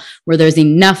now where there's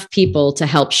enough people to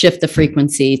help shift the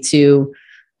frequency to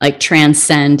like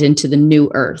transcend into the new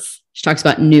Earth. She talks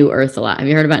about new Earth a lot. Have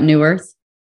you heard about new Earth?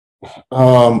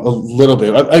 A little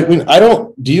bit.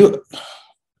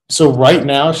 So right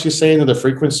now she's saying that the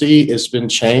frequency has been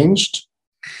changed.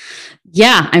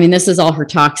 Yeah. This is all her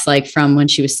talks like from when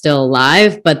she was still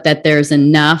alive, but that there's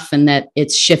enough and that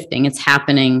it's shifting. It's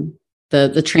happening.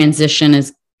 The transition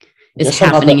is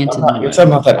happening into the new. I'm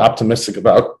not that optimistic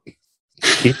about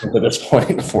people at this point,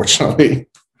 unfortunately.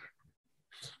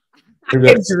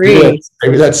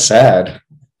 Maybe that's sad.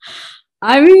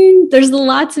 There's a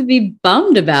lot to be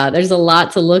bummed about. There's a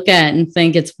lot to look at and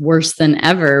think it's worse than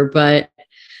ever, but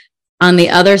on the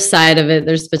other side of it,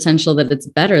 there's potential that it's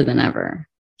better than ever.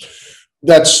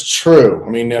 That's true. I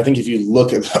mean, I think if you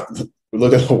look at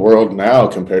the world now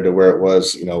compared to where it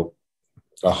was,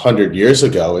 100 years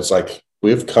ago, it's like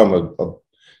we've come a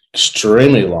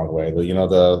extremely long way.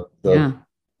 The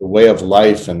way of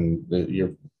life and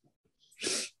your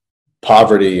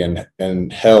poverty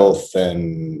and health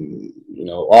and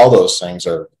all those things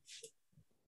are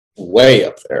way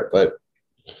up there. But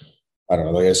I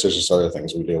don't know. I guess there's just other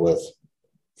things we deal with.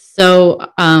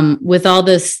 So, with all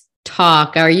this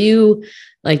talk, are you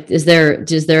like, is there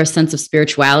a sense of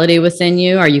spirituality within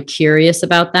you? Are you curious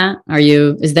about that?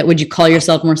 Would you call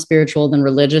yourself more spiritual than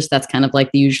religious? That's kind of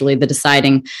like usually the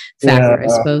deciding factor, I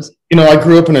suppose. I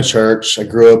grew up in a church. I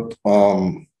grew up,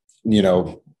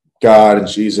 God and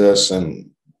Jesus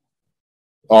and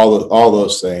all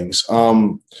those things.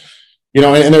 And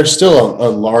there's still a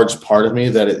large part of me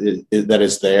that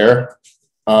is there.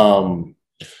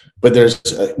 But there's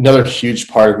another huge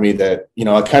part of me that,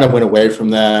 I kind of went away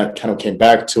from that, kind of came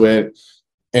back to it.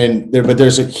 But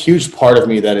there's a huge part of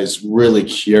me that is really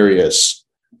curious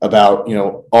about,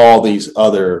 all these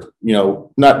other,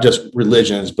 not just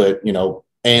religions, but,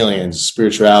 aliens,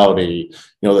 spirituality,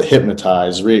 the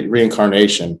hypnotized,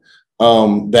 reincarnation,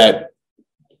 so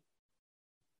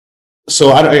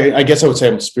I guess I would say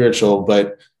I'm spiritual,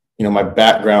 but, my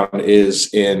background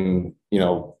is in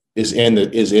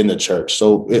the church.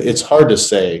 So it's hard to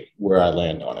say where I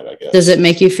land on it, I guess. Does it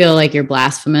make you feel like you're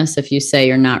blasphemous if you say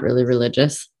you're not really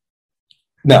religious?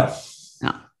 No.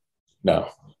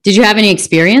 Did you have any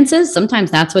experiences?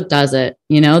 Sometimes that's what does it.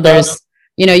 There's,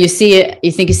 you see it,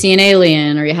 you think you see an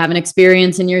alien, or you have an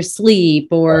experience in your sleep,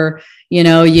 or,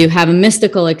 you have a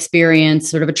mystical experience,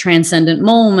 sort of a transcendent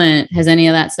moment. Has any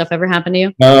of that stuff ever happened to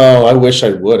you? No, I wish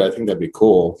I would. I think that'd be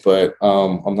cool, but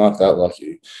I'm not that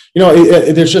lucky.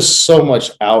 There's just so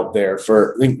much out there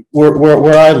for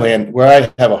where I land, where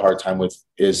I have a hard time with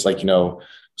is like,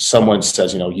 someone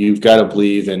says, you've got to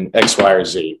believe in X, Y, or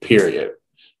Z, period,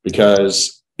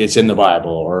 because it's in the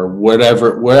Bible or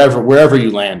whatever, wherever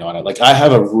you land on it. Like I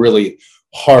have a really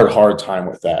hard time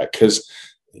with that because,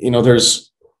 there's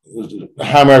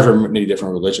however many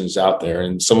different religions out there,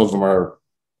 and some of them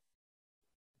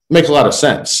make a lot of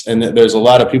sense. And there's a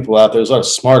lot of people out there, there's a lot of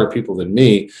smarter people than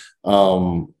me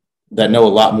that know a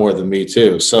lot more than me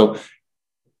too. So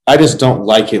I just don't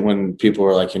like it when people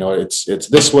are like, it's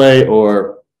this way,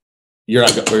 or you're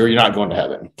not going to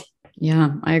heaven.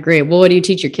 Yeah, I agree. Well, what do you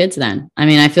teach your kids then? I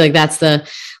mean, I feel like that's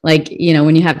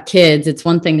when you have kids, it's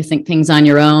one thing to think things on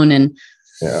your own and,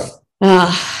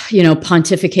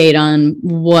 pontificate on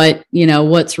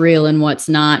what's real and what's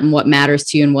not and what matters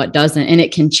to you and what doesn't. And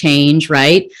it can change,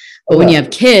 right? But when you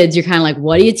have kids, you're kind of like,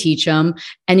 what do you teach them?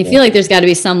 And you feel like there's got to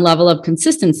be some level of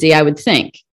consistency, I would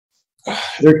think.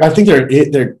 I think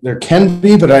there can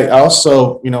be, but I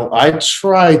also, I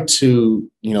try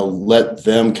to, let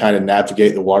them kind of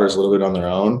navigate the waters a little bit on their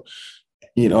own.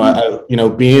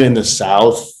 Being in the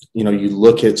South, you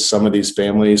look at some of these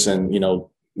families and,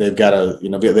 they've got a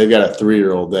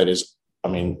 3-year-old that is,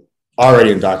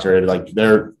 already indoctrinated. Like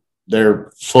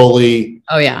they're fully,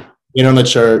 in on the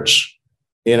church,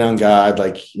 in on God,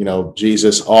 like,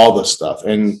 Jesus, all the stuff.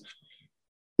 And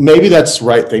maybe that's the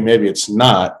right thing. Maybe it's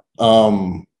not.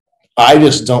 I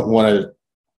just don't want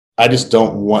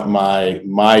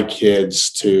my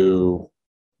kids to,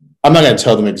 I'm not going to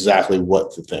tell them exactly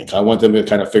what to think. I want them to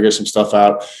kind of figure some stuff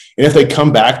out. And if they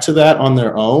come back to that on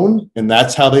their own and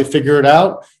that's how they figure it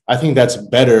out, I think that's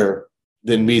better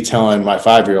than me telling my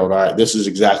 5-year-old, all right, this is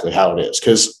exactly how it is.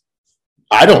 Because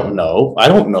I don't know. I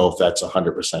don't know if that's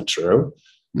 100% true.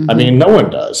 Mm-hmm. No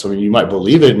one does. You might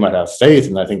believe it, you might have faith.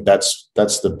 And I think that's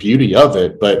the beauty of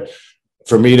it. But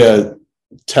for me to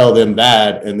tell them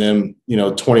that, and then,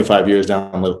 25 years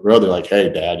down the road, they're like,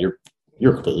 hey, Dad, you're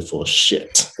completely full of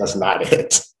shit. That's not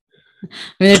it.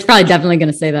 It's probably definitely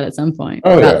going to say that at some point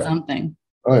about something.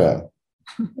 Oh yeah.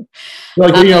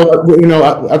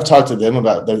 I've talked to them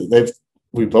about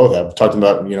we both have talked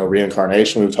about,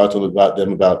 reincarnation. We've talked to them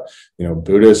about,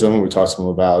 Buddhism. We talked to them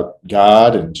about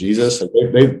God and Jesus. I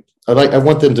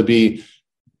want them to be,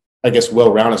 I guess,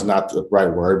 well-rounded is not the right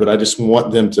word, but I just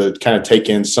want them to kind of take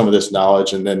in some of this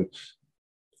knowledge and then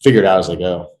figure it out as they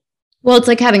go. Well, it's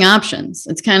like having options.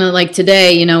 It's kind of like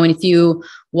today, and if you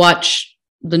watch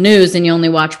the news and you only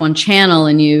watch one channel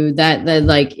and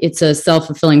it's a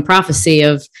self-fulfilling prophecy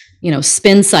of,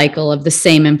 spin cycle of the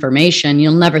same information,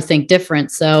 you'll never think different.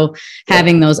 So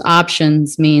having those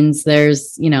options means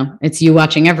there's, it's you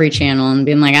watching every channel and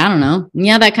being like, I don't know.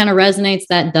 Yeah, that kind of resonates.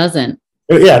 That doesn't.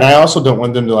 Yeah. And I also don't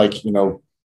want them to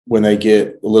when they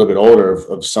get a little bit older,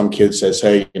 of some kid says,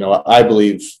 hey, you know, I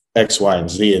believe X, Y, and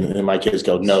Z. And my kids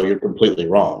go, no, you're completely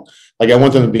wrong. Like, I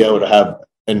want them to be able to have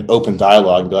an open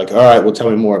dialogue and be like, all right, well, tell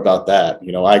me more about that.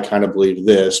 You know, I kind of believe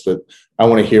this, but I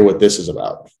want to hear what this is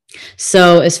about.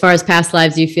 So as far as past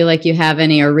lives, do you feel like you have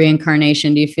any, or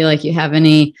reincarnation, do you feel like you have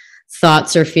any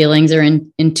thoughts or feelings or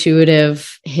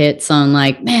intuitive hits on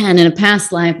like, man, in a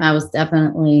past life, I was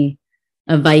definitely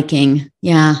a Viking.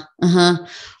 Yeah.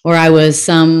 Or I was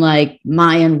some like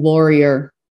Mayan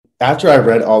warrior. After I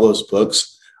read all those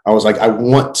books, I was like, I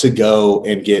want to go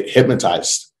and get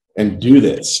hypnotized and do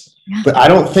this, but I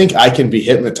don't think I can be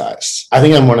hypnotized. I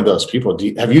think I'm one of those people.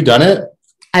 Have you done it?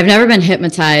 I've never been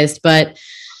hypnotized, but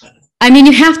I mean,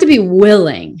 you have to be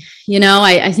willing, you know,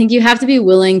 I think you have to be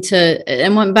willing to,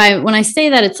 and when I say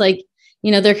that, it's like,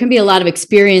 you know, there can be a lot of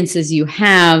experiences you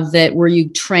have that where you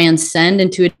transcend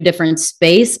into a different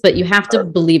space, but you have to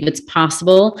believe it's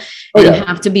possible. And you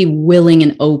have to be willing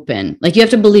and open. Like, you have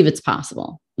to believe it's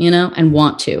possible, you know, and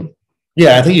want to.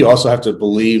 Yeah. I think you also have to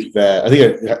believe that, I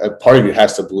think a part of you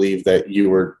has to believe that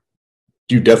you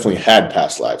definitely had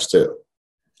past lives too.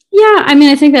 Yeah, I mean,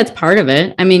 I think that's part of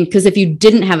it. I mean, because if you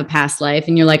didn't have a past life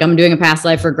and you're like, I'm doing a past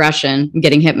life regression, I'm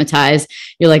getting hypnotized,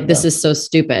 you're like, this is so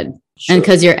stupid. Sure. And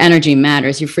because your energy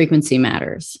matters, your frequency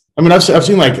matters. I mean, I've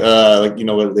seen like you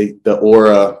know, the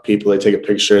aura people, they take a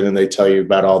picture and then they tell you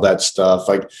about all that stuff.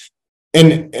 Like,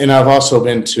 and I've also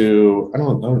been to, I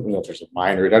don't know if there's a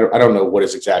mind read. I don't know what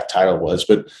his exact title was,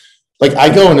 but like,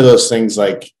 I go into those things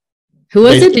like. Who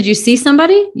was it? Did you see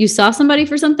somebody? You saw somebody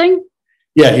for something?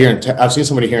 Yeah, I've seen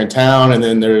somebody here in town, and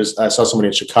then I saw somebody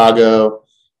in Chicago.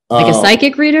 Like a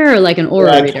psychic reader or like an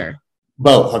aura reader?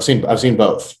 Both. I've seen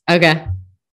both. Okay.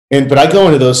 But I go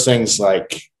into those things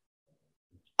like,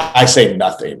 I say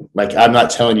nothing. Like, I'm not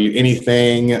telling you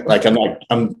anything. Like,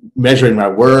 I'm measuring my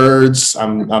words.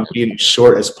 I'm being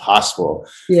short as possible.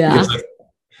 Yeah.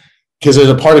 Because there's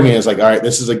a part of me that's like, all right,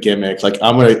 this is a gimmick. Like,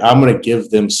 I'm gonna give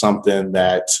them something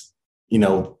that, you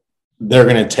know, they're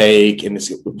going to take, and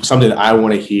it's something that I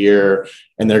want to hear,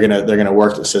 and they're going to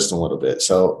work the system a little bit.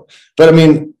 So, but I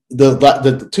mean,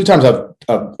 the 2 times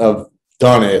I've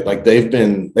done it, like they've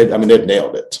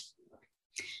nailed it.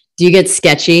 Do you get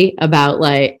sketchy about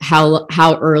like how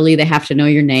early they have to know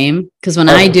your name? Because when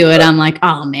I do it, I'm like,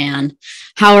 oh man,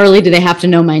 how early do they have to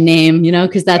know my name? You know,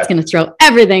 because that's going to throw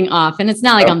everything off. And it's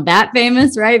not like I'm that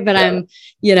famous, right? But I'm,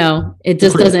 you know, it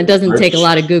doesn't take a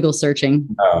lot of Google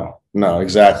searching. No,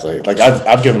 exactly. Like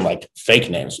I've given like fake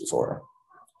names before.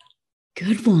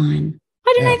 Good one.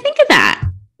 Why didn't I think of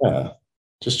that? Yeah,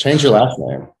 just change your last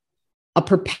name. A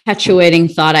perpetuating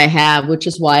thought I have, which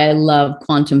is why I love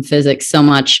quantum physics so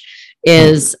much,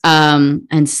 is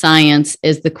and science,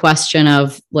 is the question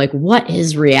of like, what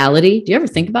is reality? Do you ever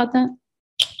think about that?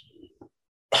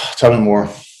 Tell me more.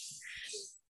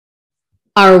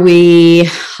 Are we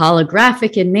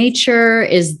holographic in nature?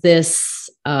 Is this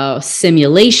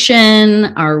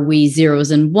simulation? Are we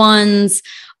zeros and ones?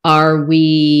 Are we,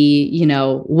 you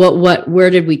know,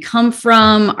 where did we come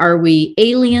from? Are we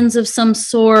aliens of some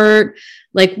sort?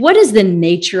 Like, what is the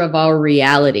nature of our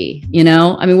reality? You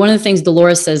know, I mean, one of the things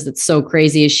Dolores says that's so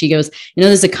crazy is she goes, you know,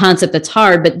 there's a concept that's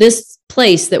hard, but this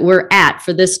place that we're at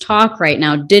for this talk right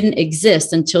now didn't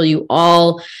exist until you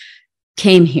all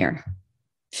came here.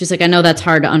 She's like, I know that's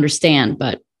hard to understand,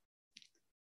 but.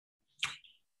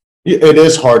 It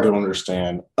is hard to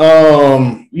understand,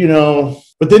 you know,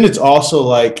 but then it's also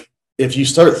like, if you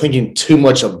start thinking too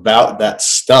much about that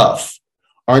stuff,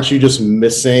 aren't you just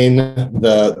missing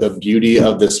the beauty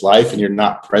of this life, and you're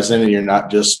not present and you're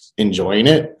not just enjoying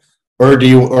it? Or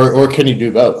can you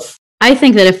do both? I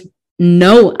think that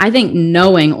I think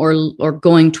knowing or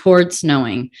going towards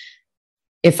knowing,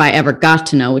 if I ever got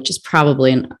to know, which is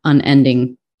probably an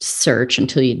unending search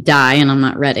until you die, and I'm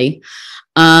not ready.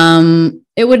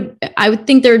 I would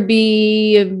think there'd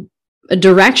be a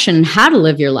direction how to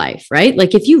live your life, right?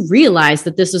 Like, if you realize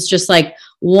that this is just like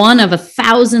one of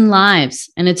 1,000 lives,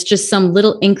 and it's just some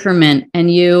little increment,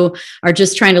 and you are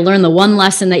just trying to learn the one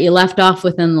lesson that you left off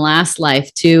within the last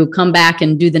life to come back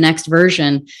and do the next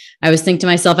version. I always think to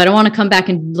myself, I don't want to come back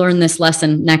and learn this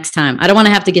lesson next time. I don't want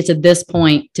to have to get to this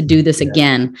point to do this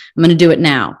again. I'm going to do it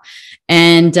now.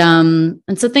 And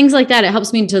so things like that, it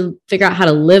helps me to figure out how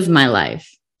to live my life.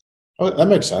 Oh, that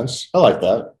makes sense. I like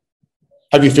that.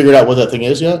 Have you figured out what that thing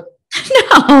is yet?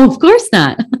 No, of course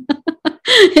not.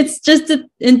 It's just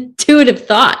intuitive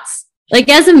thoughts. Like,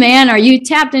 as a man, are you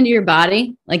tapped into your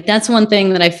body? Like, that's one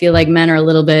thing that I feel like men are a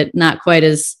little bit not quite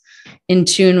as in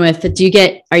tune with. Do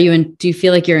you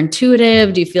feel like you're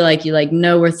intuitive? Do you feel like you like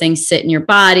know where things sit in your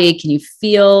body? Can you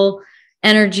feel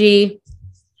energy?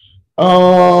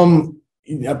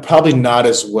 Probably not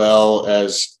as well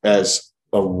as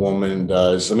a woman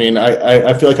does. I mean,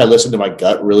 I feel like I listen to my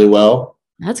gut really well.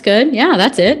 That's good. Yeah,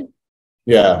 that's it.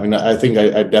 Yeah, I mean, I think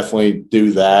I definitely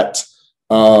do that.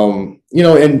 And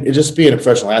just being a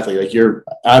professional athlete, like you're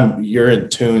in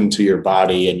tune to your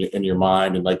body and your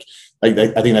mind, and like I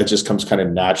think that just comes kind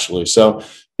of naturally. So,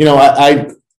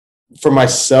 I for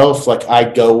myself, like I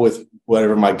go with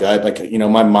whatever my gut, like,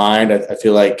 my mind, I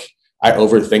feel like I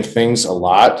overthink things a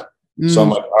lot. So I'm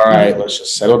like, all right, let's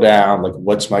just settle down. Like,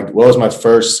 what was my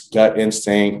first gut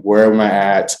instinct? Where am I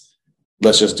at?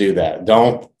 Let's just do that.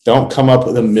 Don't come up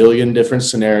with a million different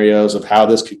scenarios of how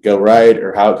this could go right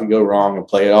or how it could go wrong and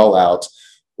play it all out.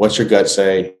 What's your gut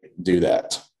say? Do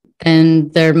that.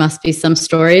 And there must be some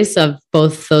stories of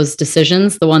both those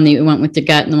decisions, the one that you went with your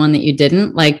gut and the one that you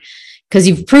didn't, like, because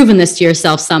you've proven this to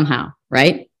yourself somehow,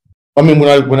 right? I mean,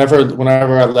 whenever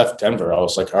I left Denver, I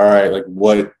was like, all right, like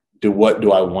what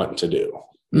do I want to do?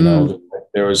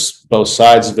 There was both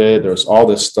sides of it. There was all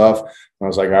this stuff. And I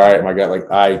was like, all right, my gut,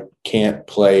 like I can't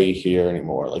play here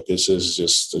anymore. Like it's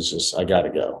just, I gotta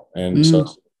go. And so,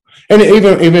 and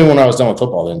even when I was done with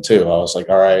football then too, I was like,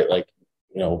 all right, like,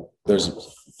 there's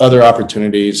other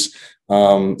opportunities.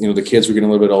 The kids were getting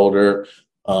a little bit older.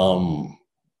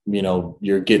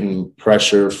 You're getting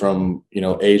pressure from,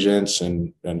 agents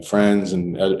and friends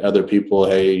and other people.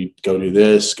 Hey, go do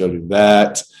this, go do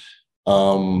that.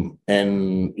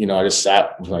 I just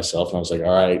sat with myself and I was like,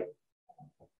 all right,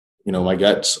 my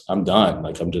guts, I'm done.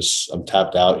 Like, I'm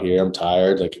tapped out here. I'm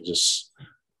tired. Like, just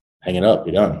hang it up.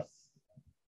 You're done.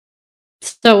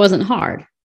 So it wasn't hard.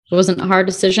 It wasn't a hard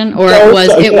decision, or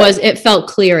it felt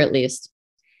clear at least.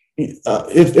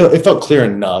 It felt clear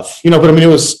enough, but I mean, it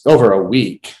was over a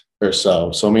week or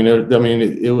so. So,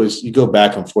 it was, you go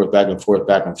back and forth,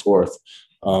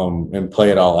 and play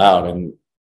it all out.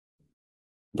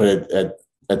 But at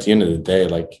the end of the day,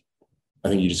 like, I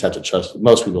think you just have to trust.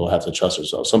 Most people have to trust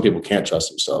themselves. Some people can't trust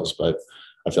themselves, but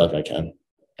I feel like I can.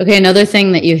 Okay. Another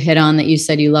thing that you hit on that you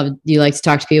said you like to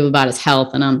talk to people about is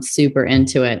health. And I'm super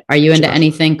into it. Are you into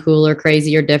anything cool or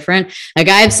crazy or different? Like,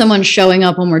 I have someone showing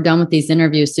up when we're done with these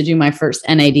interviews to do my first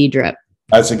NAD drip.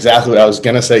 That's exactly what I was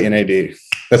going to say. NAD.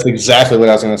 That's exactly what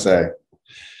I was going to say.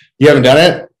 You haven't done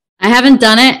it? I haven't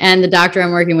done it. And the doctor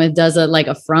I'm working with does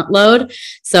a front load.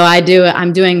 So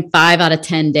I'm doing 5 out of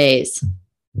 10 days.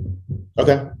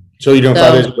 Okay. So you're doing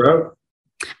 5 days in a row?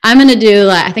 I'm going to do,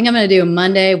 I think I'm going to do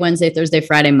Monday, Wednesday, Thursday,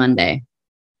 Friday, Monday.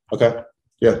 Okay.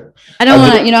 Yeah. I don't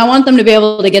want to, I want them to be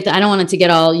able to get I don't want it to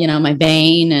get all, my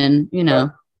vein and,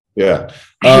 Yeah.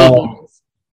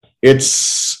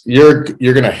 You're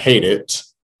going to hate it.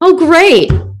 Oh,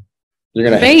 great. You're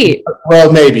going to hate it.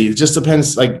 Well, maybe. It just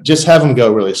depends. Like, just have them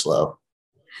go really slow.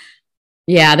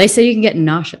 Yeah. They say you can get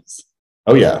nauseous.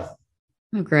 Oh, yeah.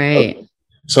 Oh, great.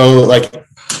 So, like,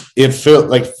 it felt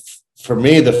like, for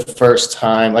me, the first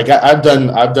time, like I've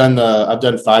done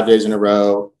 5 days in a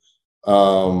row,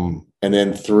 and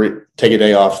then take a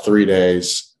day off 3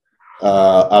 days.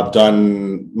 I've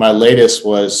done, my latest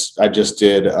was I just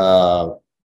did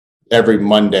every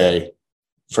Monday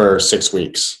for 6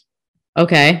 weeks.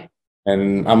 Okay.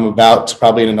 And I'm about to,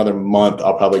 probably in another month,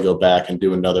 I'll probably go back and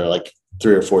do another like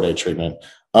 3 or 4 day treatment.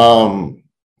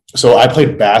 So I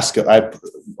played basketball.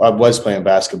 I was playing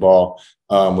basketball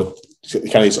with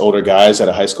kind of these older guys at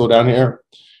a high school down here.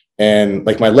 And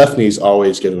like my left knee's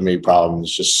always giving me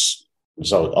problems, just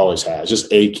always has,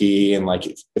 just achy. And like,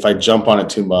 if I jump on it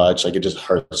too much, like it just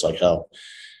hurts like hell.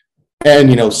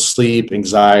 And, sleep,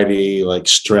 anxiety, like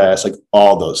stress, like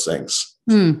all those things.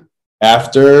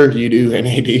 After you do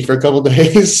NAD for a couple of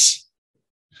days,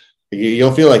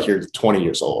 you'll feel like you're 20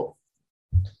 years old.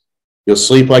 You'll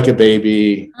sleep like a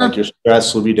baby, like your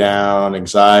stress will be down,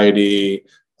 anxiety,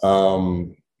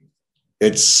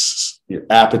 it's your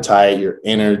appetite, your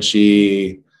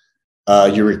energy,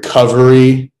 your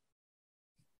recovery,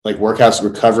 like workouts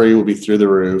recovery will be through the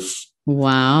roof.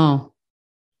 Wow.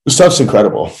 The stuff's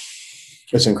incredible.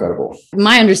 It's incredible.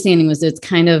 My understanding was it's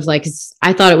kind of like,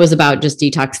 I thought it was about just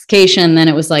detoxification. Then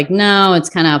it was like, no, it's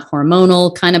kind of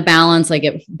hormonal kind of balance. Like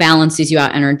it balances you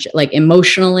out energy, like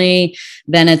emotionally.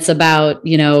 Then it's about,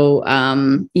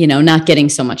 not getting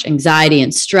so much anxiety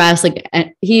and stress. Like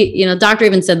doctor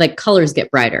even said like colors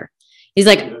get brighter. He's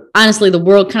like, honestly, the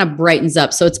world kind of brightens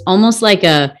up. So it's almost like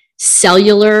a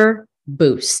cellular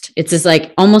boost. It's just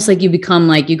like, almost like you become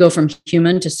like, you go from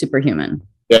human to superhuman.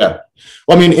 Yeah.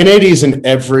 Well, I mean, NAD is in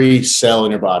every cell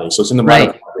in your body. So it's in the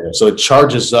mitochondria. Right. So it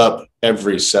charges up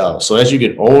every cell. So as you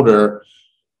get older,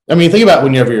 I mean, think about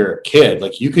whenever you're a kid,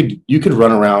 like you could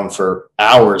run around for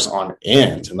hours on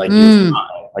end and like,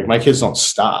 like my kids don't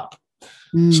stop.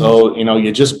 So,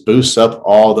 you just boost up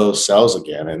all those cells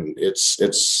again, and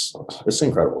it's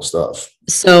incredible stuff.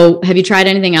 So have you tried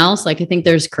anything else? Like, I think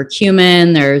there's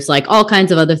curcumin, there's like all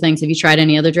kinds of other things. Have you tried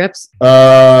any other drips?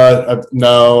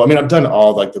 No, I mean, I've done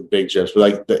all like the big drips, but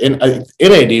like the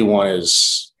NAD one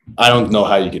is, I don't know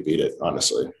how you could beat it,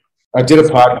 honestly. I did a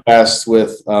podcast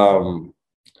with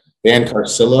Dan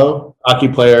Carcillo, hockey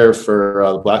player for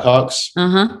the Blackhawks.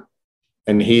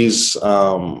 And he's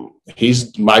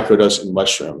microdosing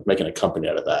mushroom, making a company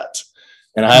out of that.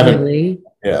 And I haven't, really?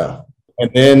 Yeah.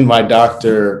 And then my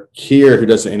doctor here, who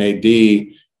does the NAD,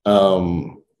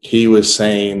 he was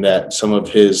saying that some of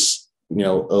his,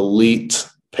 elite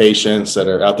patients that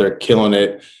are out there killing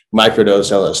it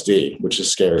microdose LSD, which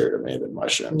is scarier to me than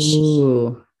mushrooms.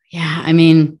 Ooh, yeah. I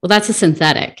mean, well, that's a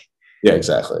synthetic. Yeah,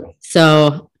 exactly.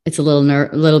 So it's a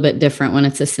little bit different when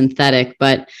it's a synthetic,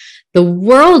 but the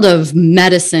world of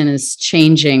medicine is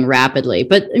changing rapidly.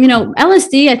 But,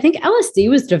 LSD, I think LSD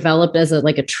was developed as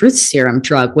a truth serum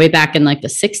drug way back in like the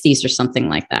 60s or something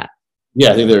like that.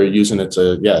 Yeah, I think they were using it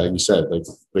to, like you said, like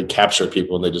they capture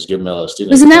people and they just give them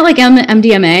LSD. Isn't that like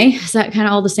MDMA? Is that kind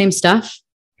of all the same stuff?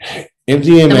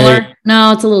 MDMA? Similar?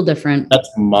 No, it's a little different. That's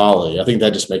Molly. I think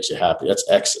that just makes you happy. That's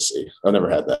ecstasy. I've never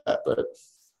had that, but I'm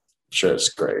sure it's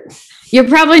great. You're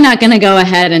probably not going to go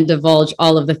ahead and divulge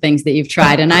all of the things that you've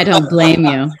tried, and I don't blame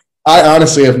you. I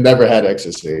honestly have never had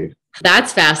ecstasy.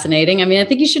 That's fascinating. I mean, I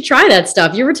think you should try that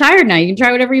stuff. You're retired now. You can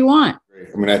try whatever you want.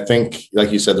 I mean, I think,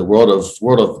 like you said, the world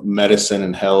of medicine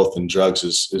and health and drugs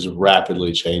is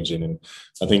rapidly changing. And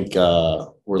I think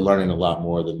we're learning a lot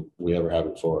more than we ever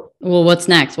have before. Well, what's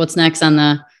next? What's next on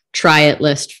the try it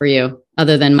list for you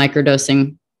other than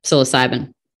microdosing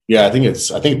psilocybin? Yeah, I think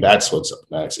that's what's up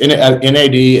next.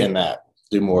 NAD and that.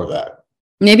 Do more of that.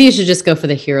 Maybe you should just go for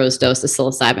the hero's dose of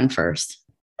psilocybin first.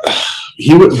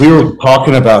 We were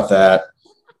talking about that,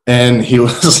 and he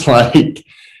was like,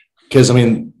 because I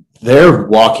mean, they're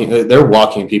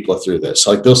walking people through this.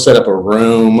 Like they'll set up a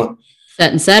room,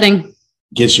 set and setting,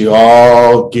 get you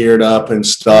all geared up and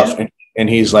stuff. Yeah. And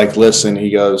he's like, listen,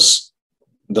 he goes,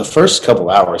 the first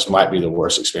couple hours might be the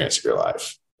worst experience of your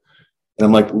life. And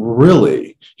I'm like,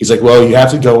 really? He's like, well, you have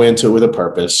to go into it with a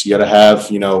purpose. You got to have,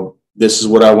 this is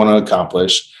what I want to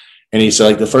accomplish. And he said,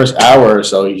 like the first hour or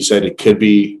so, he said it could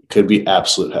be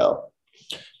absolute hell.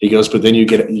 He goes, but then you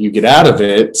get out of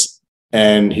it.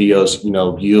 And he goes,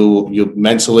 you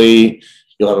mentally,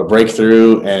 you'll have a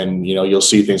breakthrough and, you'll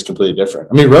see things completely different.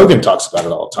 I mean, Rogan talks about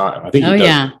it all the time. I think. Oh,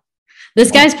 yeah.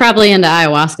 This guy's probably into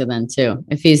ayahuasca then too,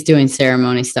 if he's doing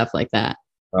ceremony stuff like that.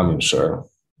 I'm sure.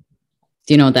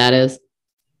 Do you know what that is?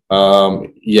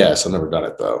 Yes. I've never done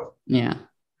it though. Yeah.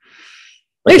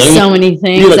 There's so many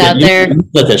things out there. You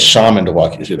like a shaman to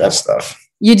walk you through that stuff.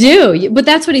 You do. But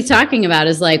that's what he's talking about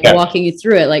is like walking you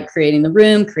through it, like creating the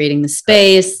room, creating the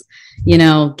space.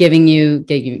 Giving you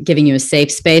a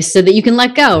safe space so that you can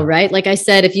let go, right? Like I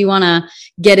said, if you want to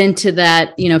get into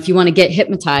that, if you want to get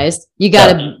hypnotized, you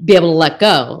got to be able to let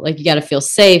go. Like you got to feel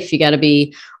safe. You got to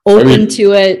be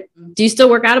to it. Do you still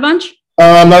work out a bunch?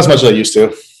 Not as much as I used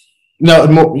to. No,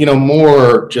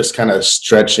 more just kind of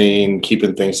stretching,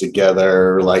 keeping things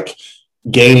together, like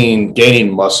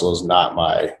gaining muscle is not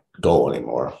my goal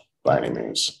anymore by any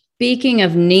means. Speaking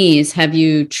of knees, have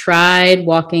you tried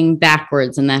walking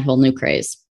backwards in that whole new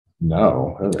craze?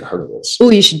 No, I haven't heard of this. Oh,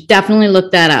 you should definitely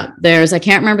look that up. I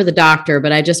can't remember the doctor,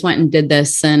 but I just went and did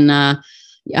this. And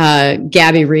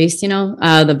Gabby Reese,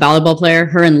 the volleyball player,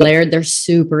 her and Laird, they're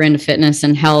super into fitness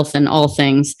and health and all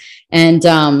things.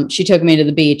 And she took me to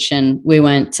the beach and we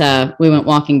went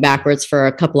walking backwards for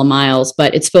a couple of miles,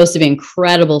 but it's supposed to be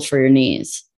incredible for your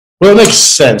knees. Well, it makes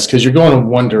sense because you're going in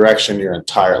one direction your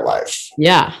entire life.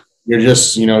 Yeah. You're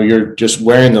just, you're just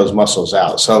wearing those muscles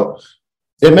out. So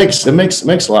it makes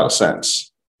a lot of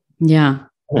sense. Yeah.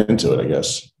 I'm into it, I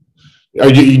guess.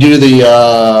 You do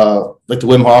the like the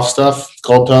Wim Hof stuff,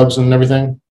 cold tubs and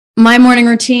everything? My morning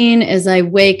routine is I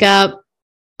wake up,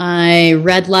 I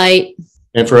red light.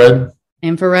 Infrared.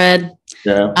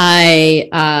 Yeah. I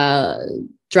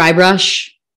dry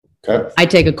brush. Okay. I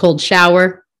take a cold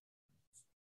shower.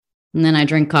 And then I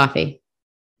drink coffee.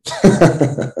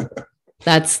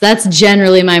 That's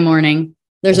generally my morning.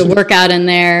 There's a workout in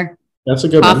there. That's a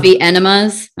good coffee one.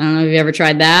 Enemas. I don't know if you've ever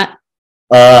tried that.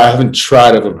 I haven't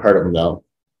tried it. I've heard of them though.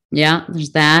 Yeah,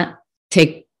 there's that.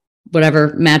 Take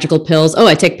whatever magical pills. Oh,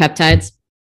 I take peptides.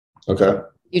 Okay.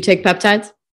 You take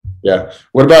peptides? Yeah.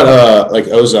 What about like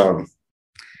ozone?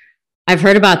 I've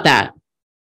heard about that.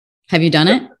 Have you done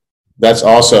it? That's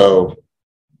also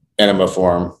enema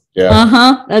form.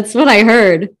 Yeah. That's what I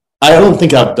heard. I don't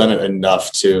think I've done it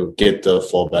enough to get the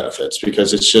full benefits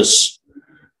because it's just,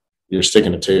 you're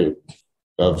sticking a tube.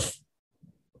 of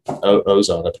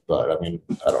ozone up your butt. I mean,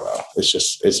 I don't know.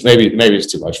 It's maybe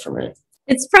it's too much for me.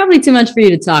 It's probably too much for you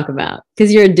to talk about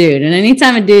because you're a dude. And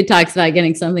anytime a dude talks about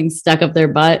getting something stuck up their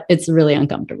butt, it's really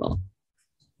uncomfortable.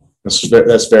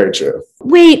 That's very true.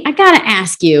 Wait, I got to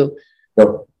ask you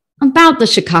about the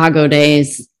Chicago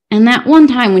days. And that one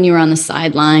time when you were on the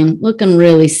sideline looking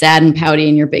really sad and pouty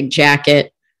in your big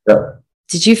jacket. Yeah.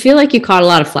 Did you feel like you caught a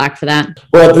lot of flack for that?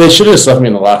 Well, they should have just left me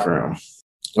in the locker room.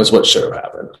 That's what should have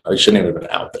happened. I shouldn't even have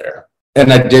been out there.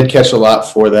 And I did catch a lot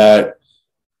for that.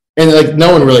 And like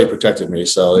no one really protected me,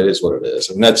 so it is what it is.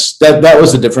 And that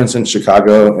was the difference in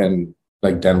Chicago and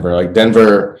like Denver. Like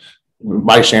Denver,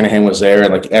 Mike Shanahan was there,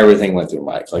 and like everything went through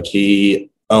Mike. Like he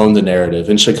owned the narrative.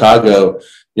 In Chicago,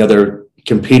 they're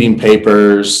competing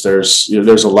papers. There's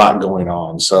a lot going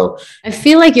on. So I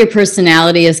feel like your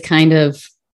personality is kind of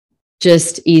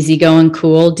just easygoing,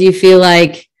 cool. Do you feel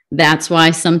like that's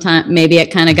why sometimes maybe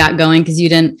it kind of got going because you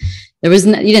didn't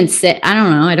say, I don't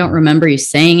know. I don't remember you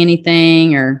saying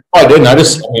anything or. Oh, I didn't.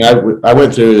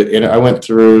 I went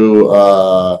through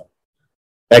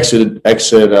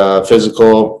exit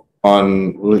physical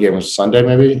on what game was Sunday,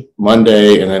 maybe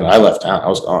Monday. And then I left town. I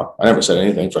was gone. I never said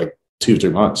anything for like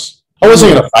 2-3 months. I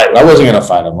wasn't going to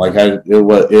fight him. Like it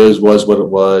was what it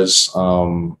was.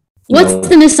 What's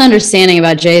the misunderstanding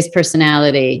about Jay's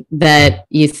personality that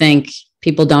you think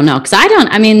people don't know? Because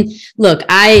look,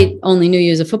 I only knew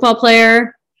you as a football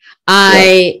player.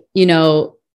 I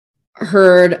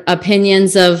heard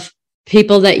opinions of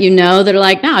people that that are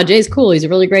like, no, Jay's cool. He's a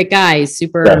really great guy. He's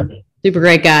super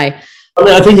great guy. I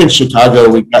mean, I think in Chicago,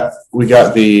 we got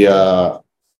the,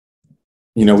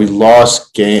 we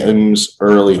lost games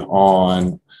early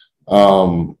on.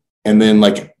 And then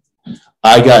like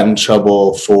I got in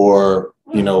trouble for,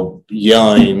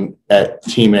 yelling at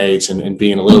teammates and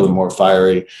being a little bit more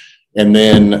fiery. And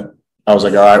then I was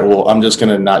like, all right, well, I'm just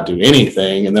going to not do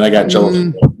anything. And then I got in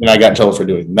trouble for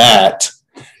doing that.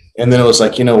 And then it was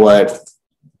like, you know what?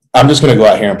 I'm just going to go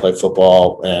out here and play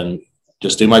football and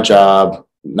just do my job,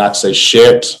 not say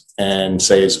shit and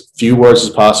say as few words as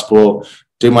possible,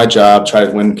 do my job, try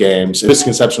to win games. The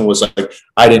misconception was like,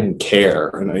 I didn't care.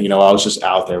 And, I was just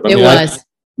out there. But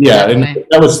and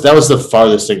that was the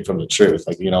farthest thing from the truth.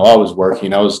 Like, I was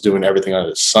working, I was doing everything under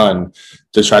the sun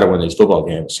to try to win these football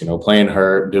games, playing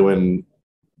hurt, doing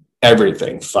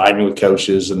everything, fighting with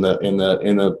coaches in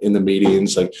the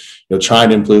meetings, like, trying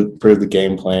to improve the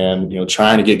game plan,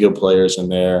 trying to get good players in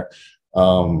there.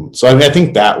 So I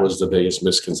think that was the biggest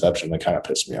misconception that kind of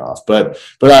pissed me off. But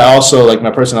I also, like,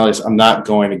 my personality is I'm not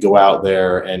going to go out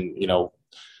there and,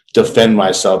 defend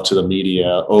myself to the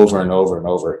media over and over and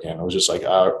over again. I was just like,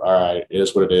 all right, it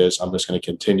is what it is. I'm just going to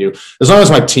continue. As long as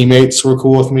my teammates were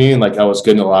cool with me and like I was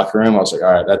good in the locker room, I was like,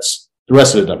 all right, that's the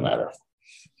rest of it doesn't matter.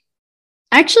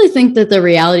 I actually think that the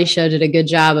reality show did a good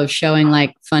job of showing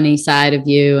like funny side of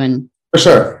you and for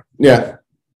sure. Yeah,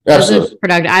 absolutely.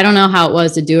 I don't know how it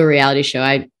was to do a reality show.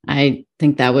 I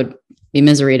think that would be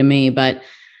misery to me, but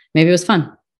maybe it was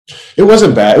fun. It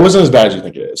wasn't bad. It wasn't as bad as you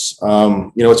think it is.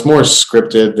 It's more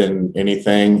scripted than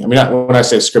anything. I mean, when I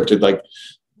say scripted, like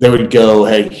they would go,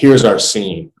 hey, here's our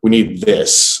scene. We need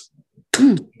this.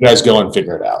 You guys go and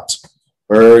figure it out.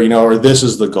 Or this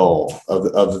is the goal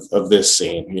of this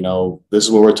scene. This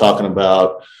is what we're talking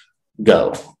about.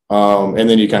 Go. And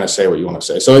then you kind of say what you want to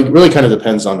say. So it really kind of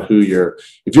depends on if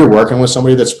you're working with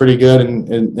somebody that's pretty good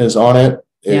and is on it,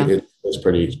 it's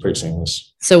pretty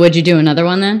seamless. So would you do another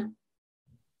one then?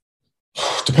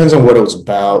 Depends on what it was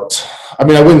about. I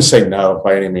mean, I wouldn't say no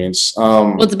by any means.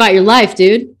 Well, it's about your life,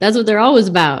 dude. That's what they're always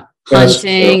about.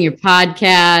 Hunting, your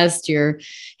podcast, you're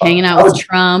hanging out with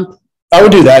Trump. I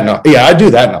would do that. I'd do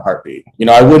that in a heartbeat.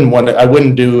 I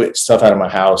wouldn't do stuff out of my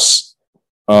house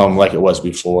like it was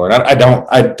before. And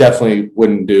I definitely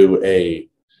wouldn't do an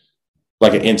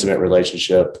intimate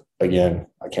relationship again.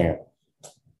 I can't.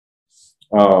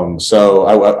 So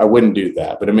I wouldn't do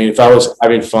that. But I mean, if I was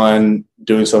having fun,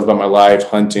 doing stuff about my life,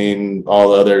 hunting, all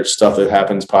the other stuff that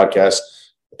happens, podcasts,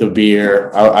 the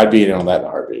beer, I'd be in on that in a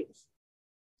heartbeat.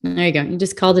 There you go. You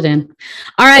just called it in.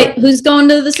 All right. Who's going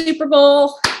to the Super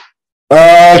Bowl?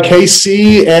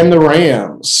 KC and the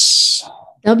Rams.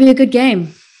 That'll be a good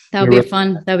game. That'll be a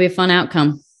fun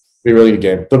outcome. Be a really good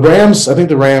game. The Rams, I think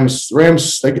the Rams,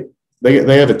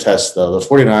 they have a test though. The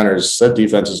 49ers, that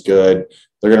defense is good.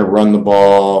 They're going to run the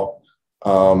ball.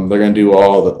 They're going to do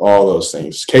all those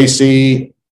things.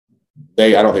 KC,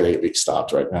 I don't think they can be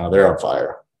stopped right now. They're on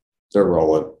fire. They're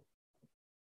rolling.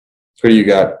 Who do you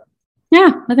got?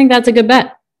 Yeah, I think that's a good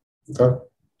bet. Okay.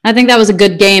 I think that was a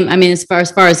good game. I mean, as far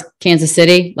as Kansas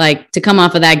City, like to come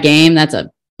off of that game, that's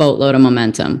a boatload of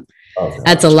momentum.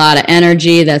 That's a lot of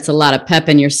energy. That's a lot of pep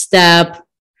in your step.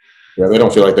 Yeah, they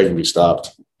don't feel like they can be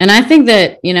stopped. And I think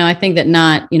that,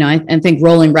 I think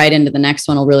rolling right into the next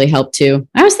one will really help too.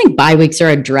 I always think bye weeks are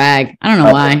a drag. I don't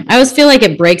know why. I always feel like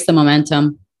it breaks the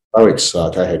momentum. Bye weeks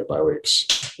suck. I hate bye weeks.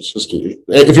 It's just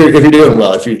if you're doing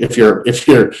well, if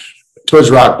you're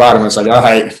towards rock bottom, it's like, all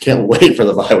right, can't wait for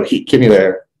the bye week. Give me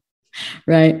there.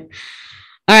 Right.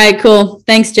 All right, cool.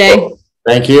 Thanks, Jay. Cool.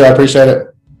 Thank you. I appreciate it.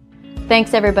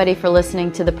 Thanks, everybody, for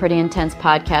listening to the Pretty Intense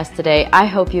podcast today. I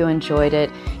hope you enjoyed it.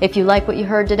 If you like what you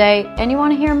heard today and you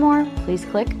want to hear more, please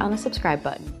click on the subscribe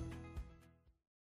button.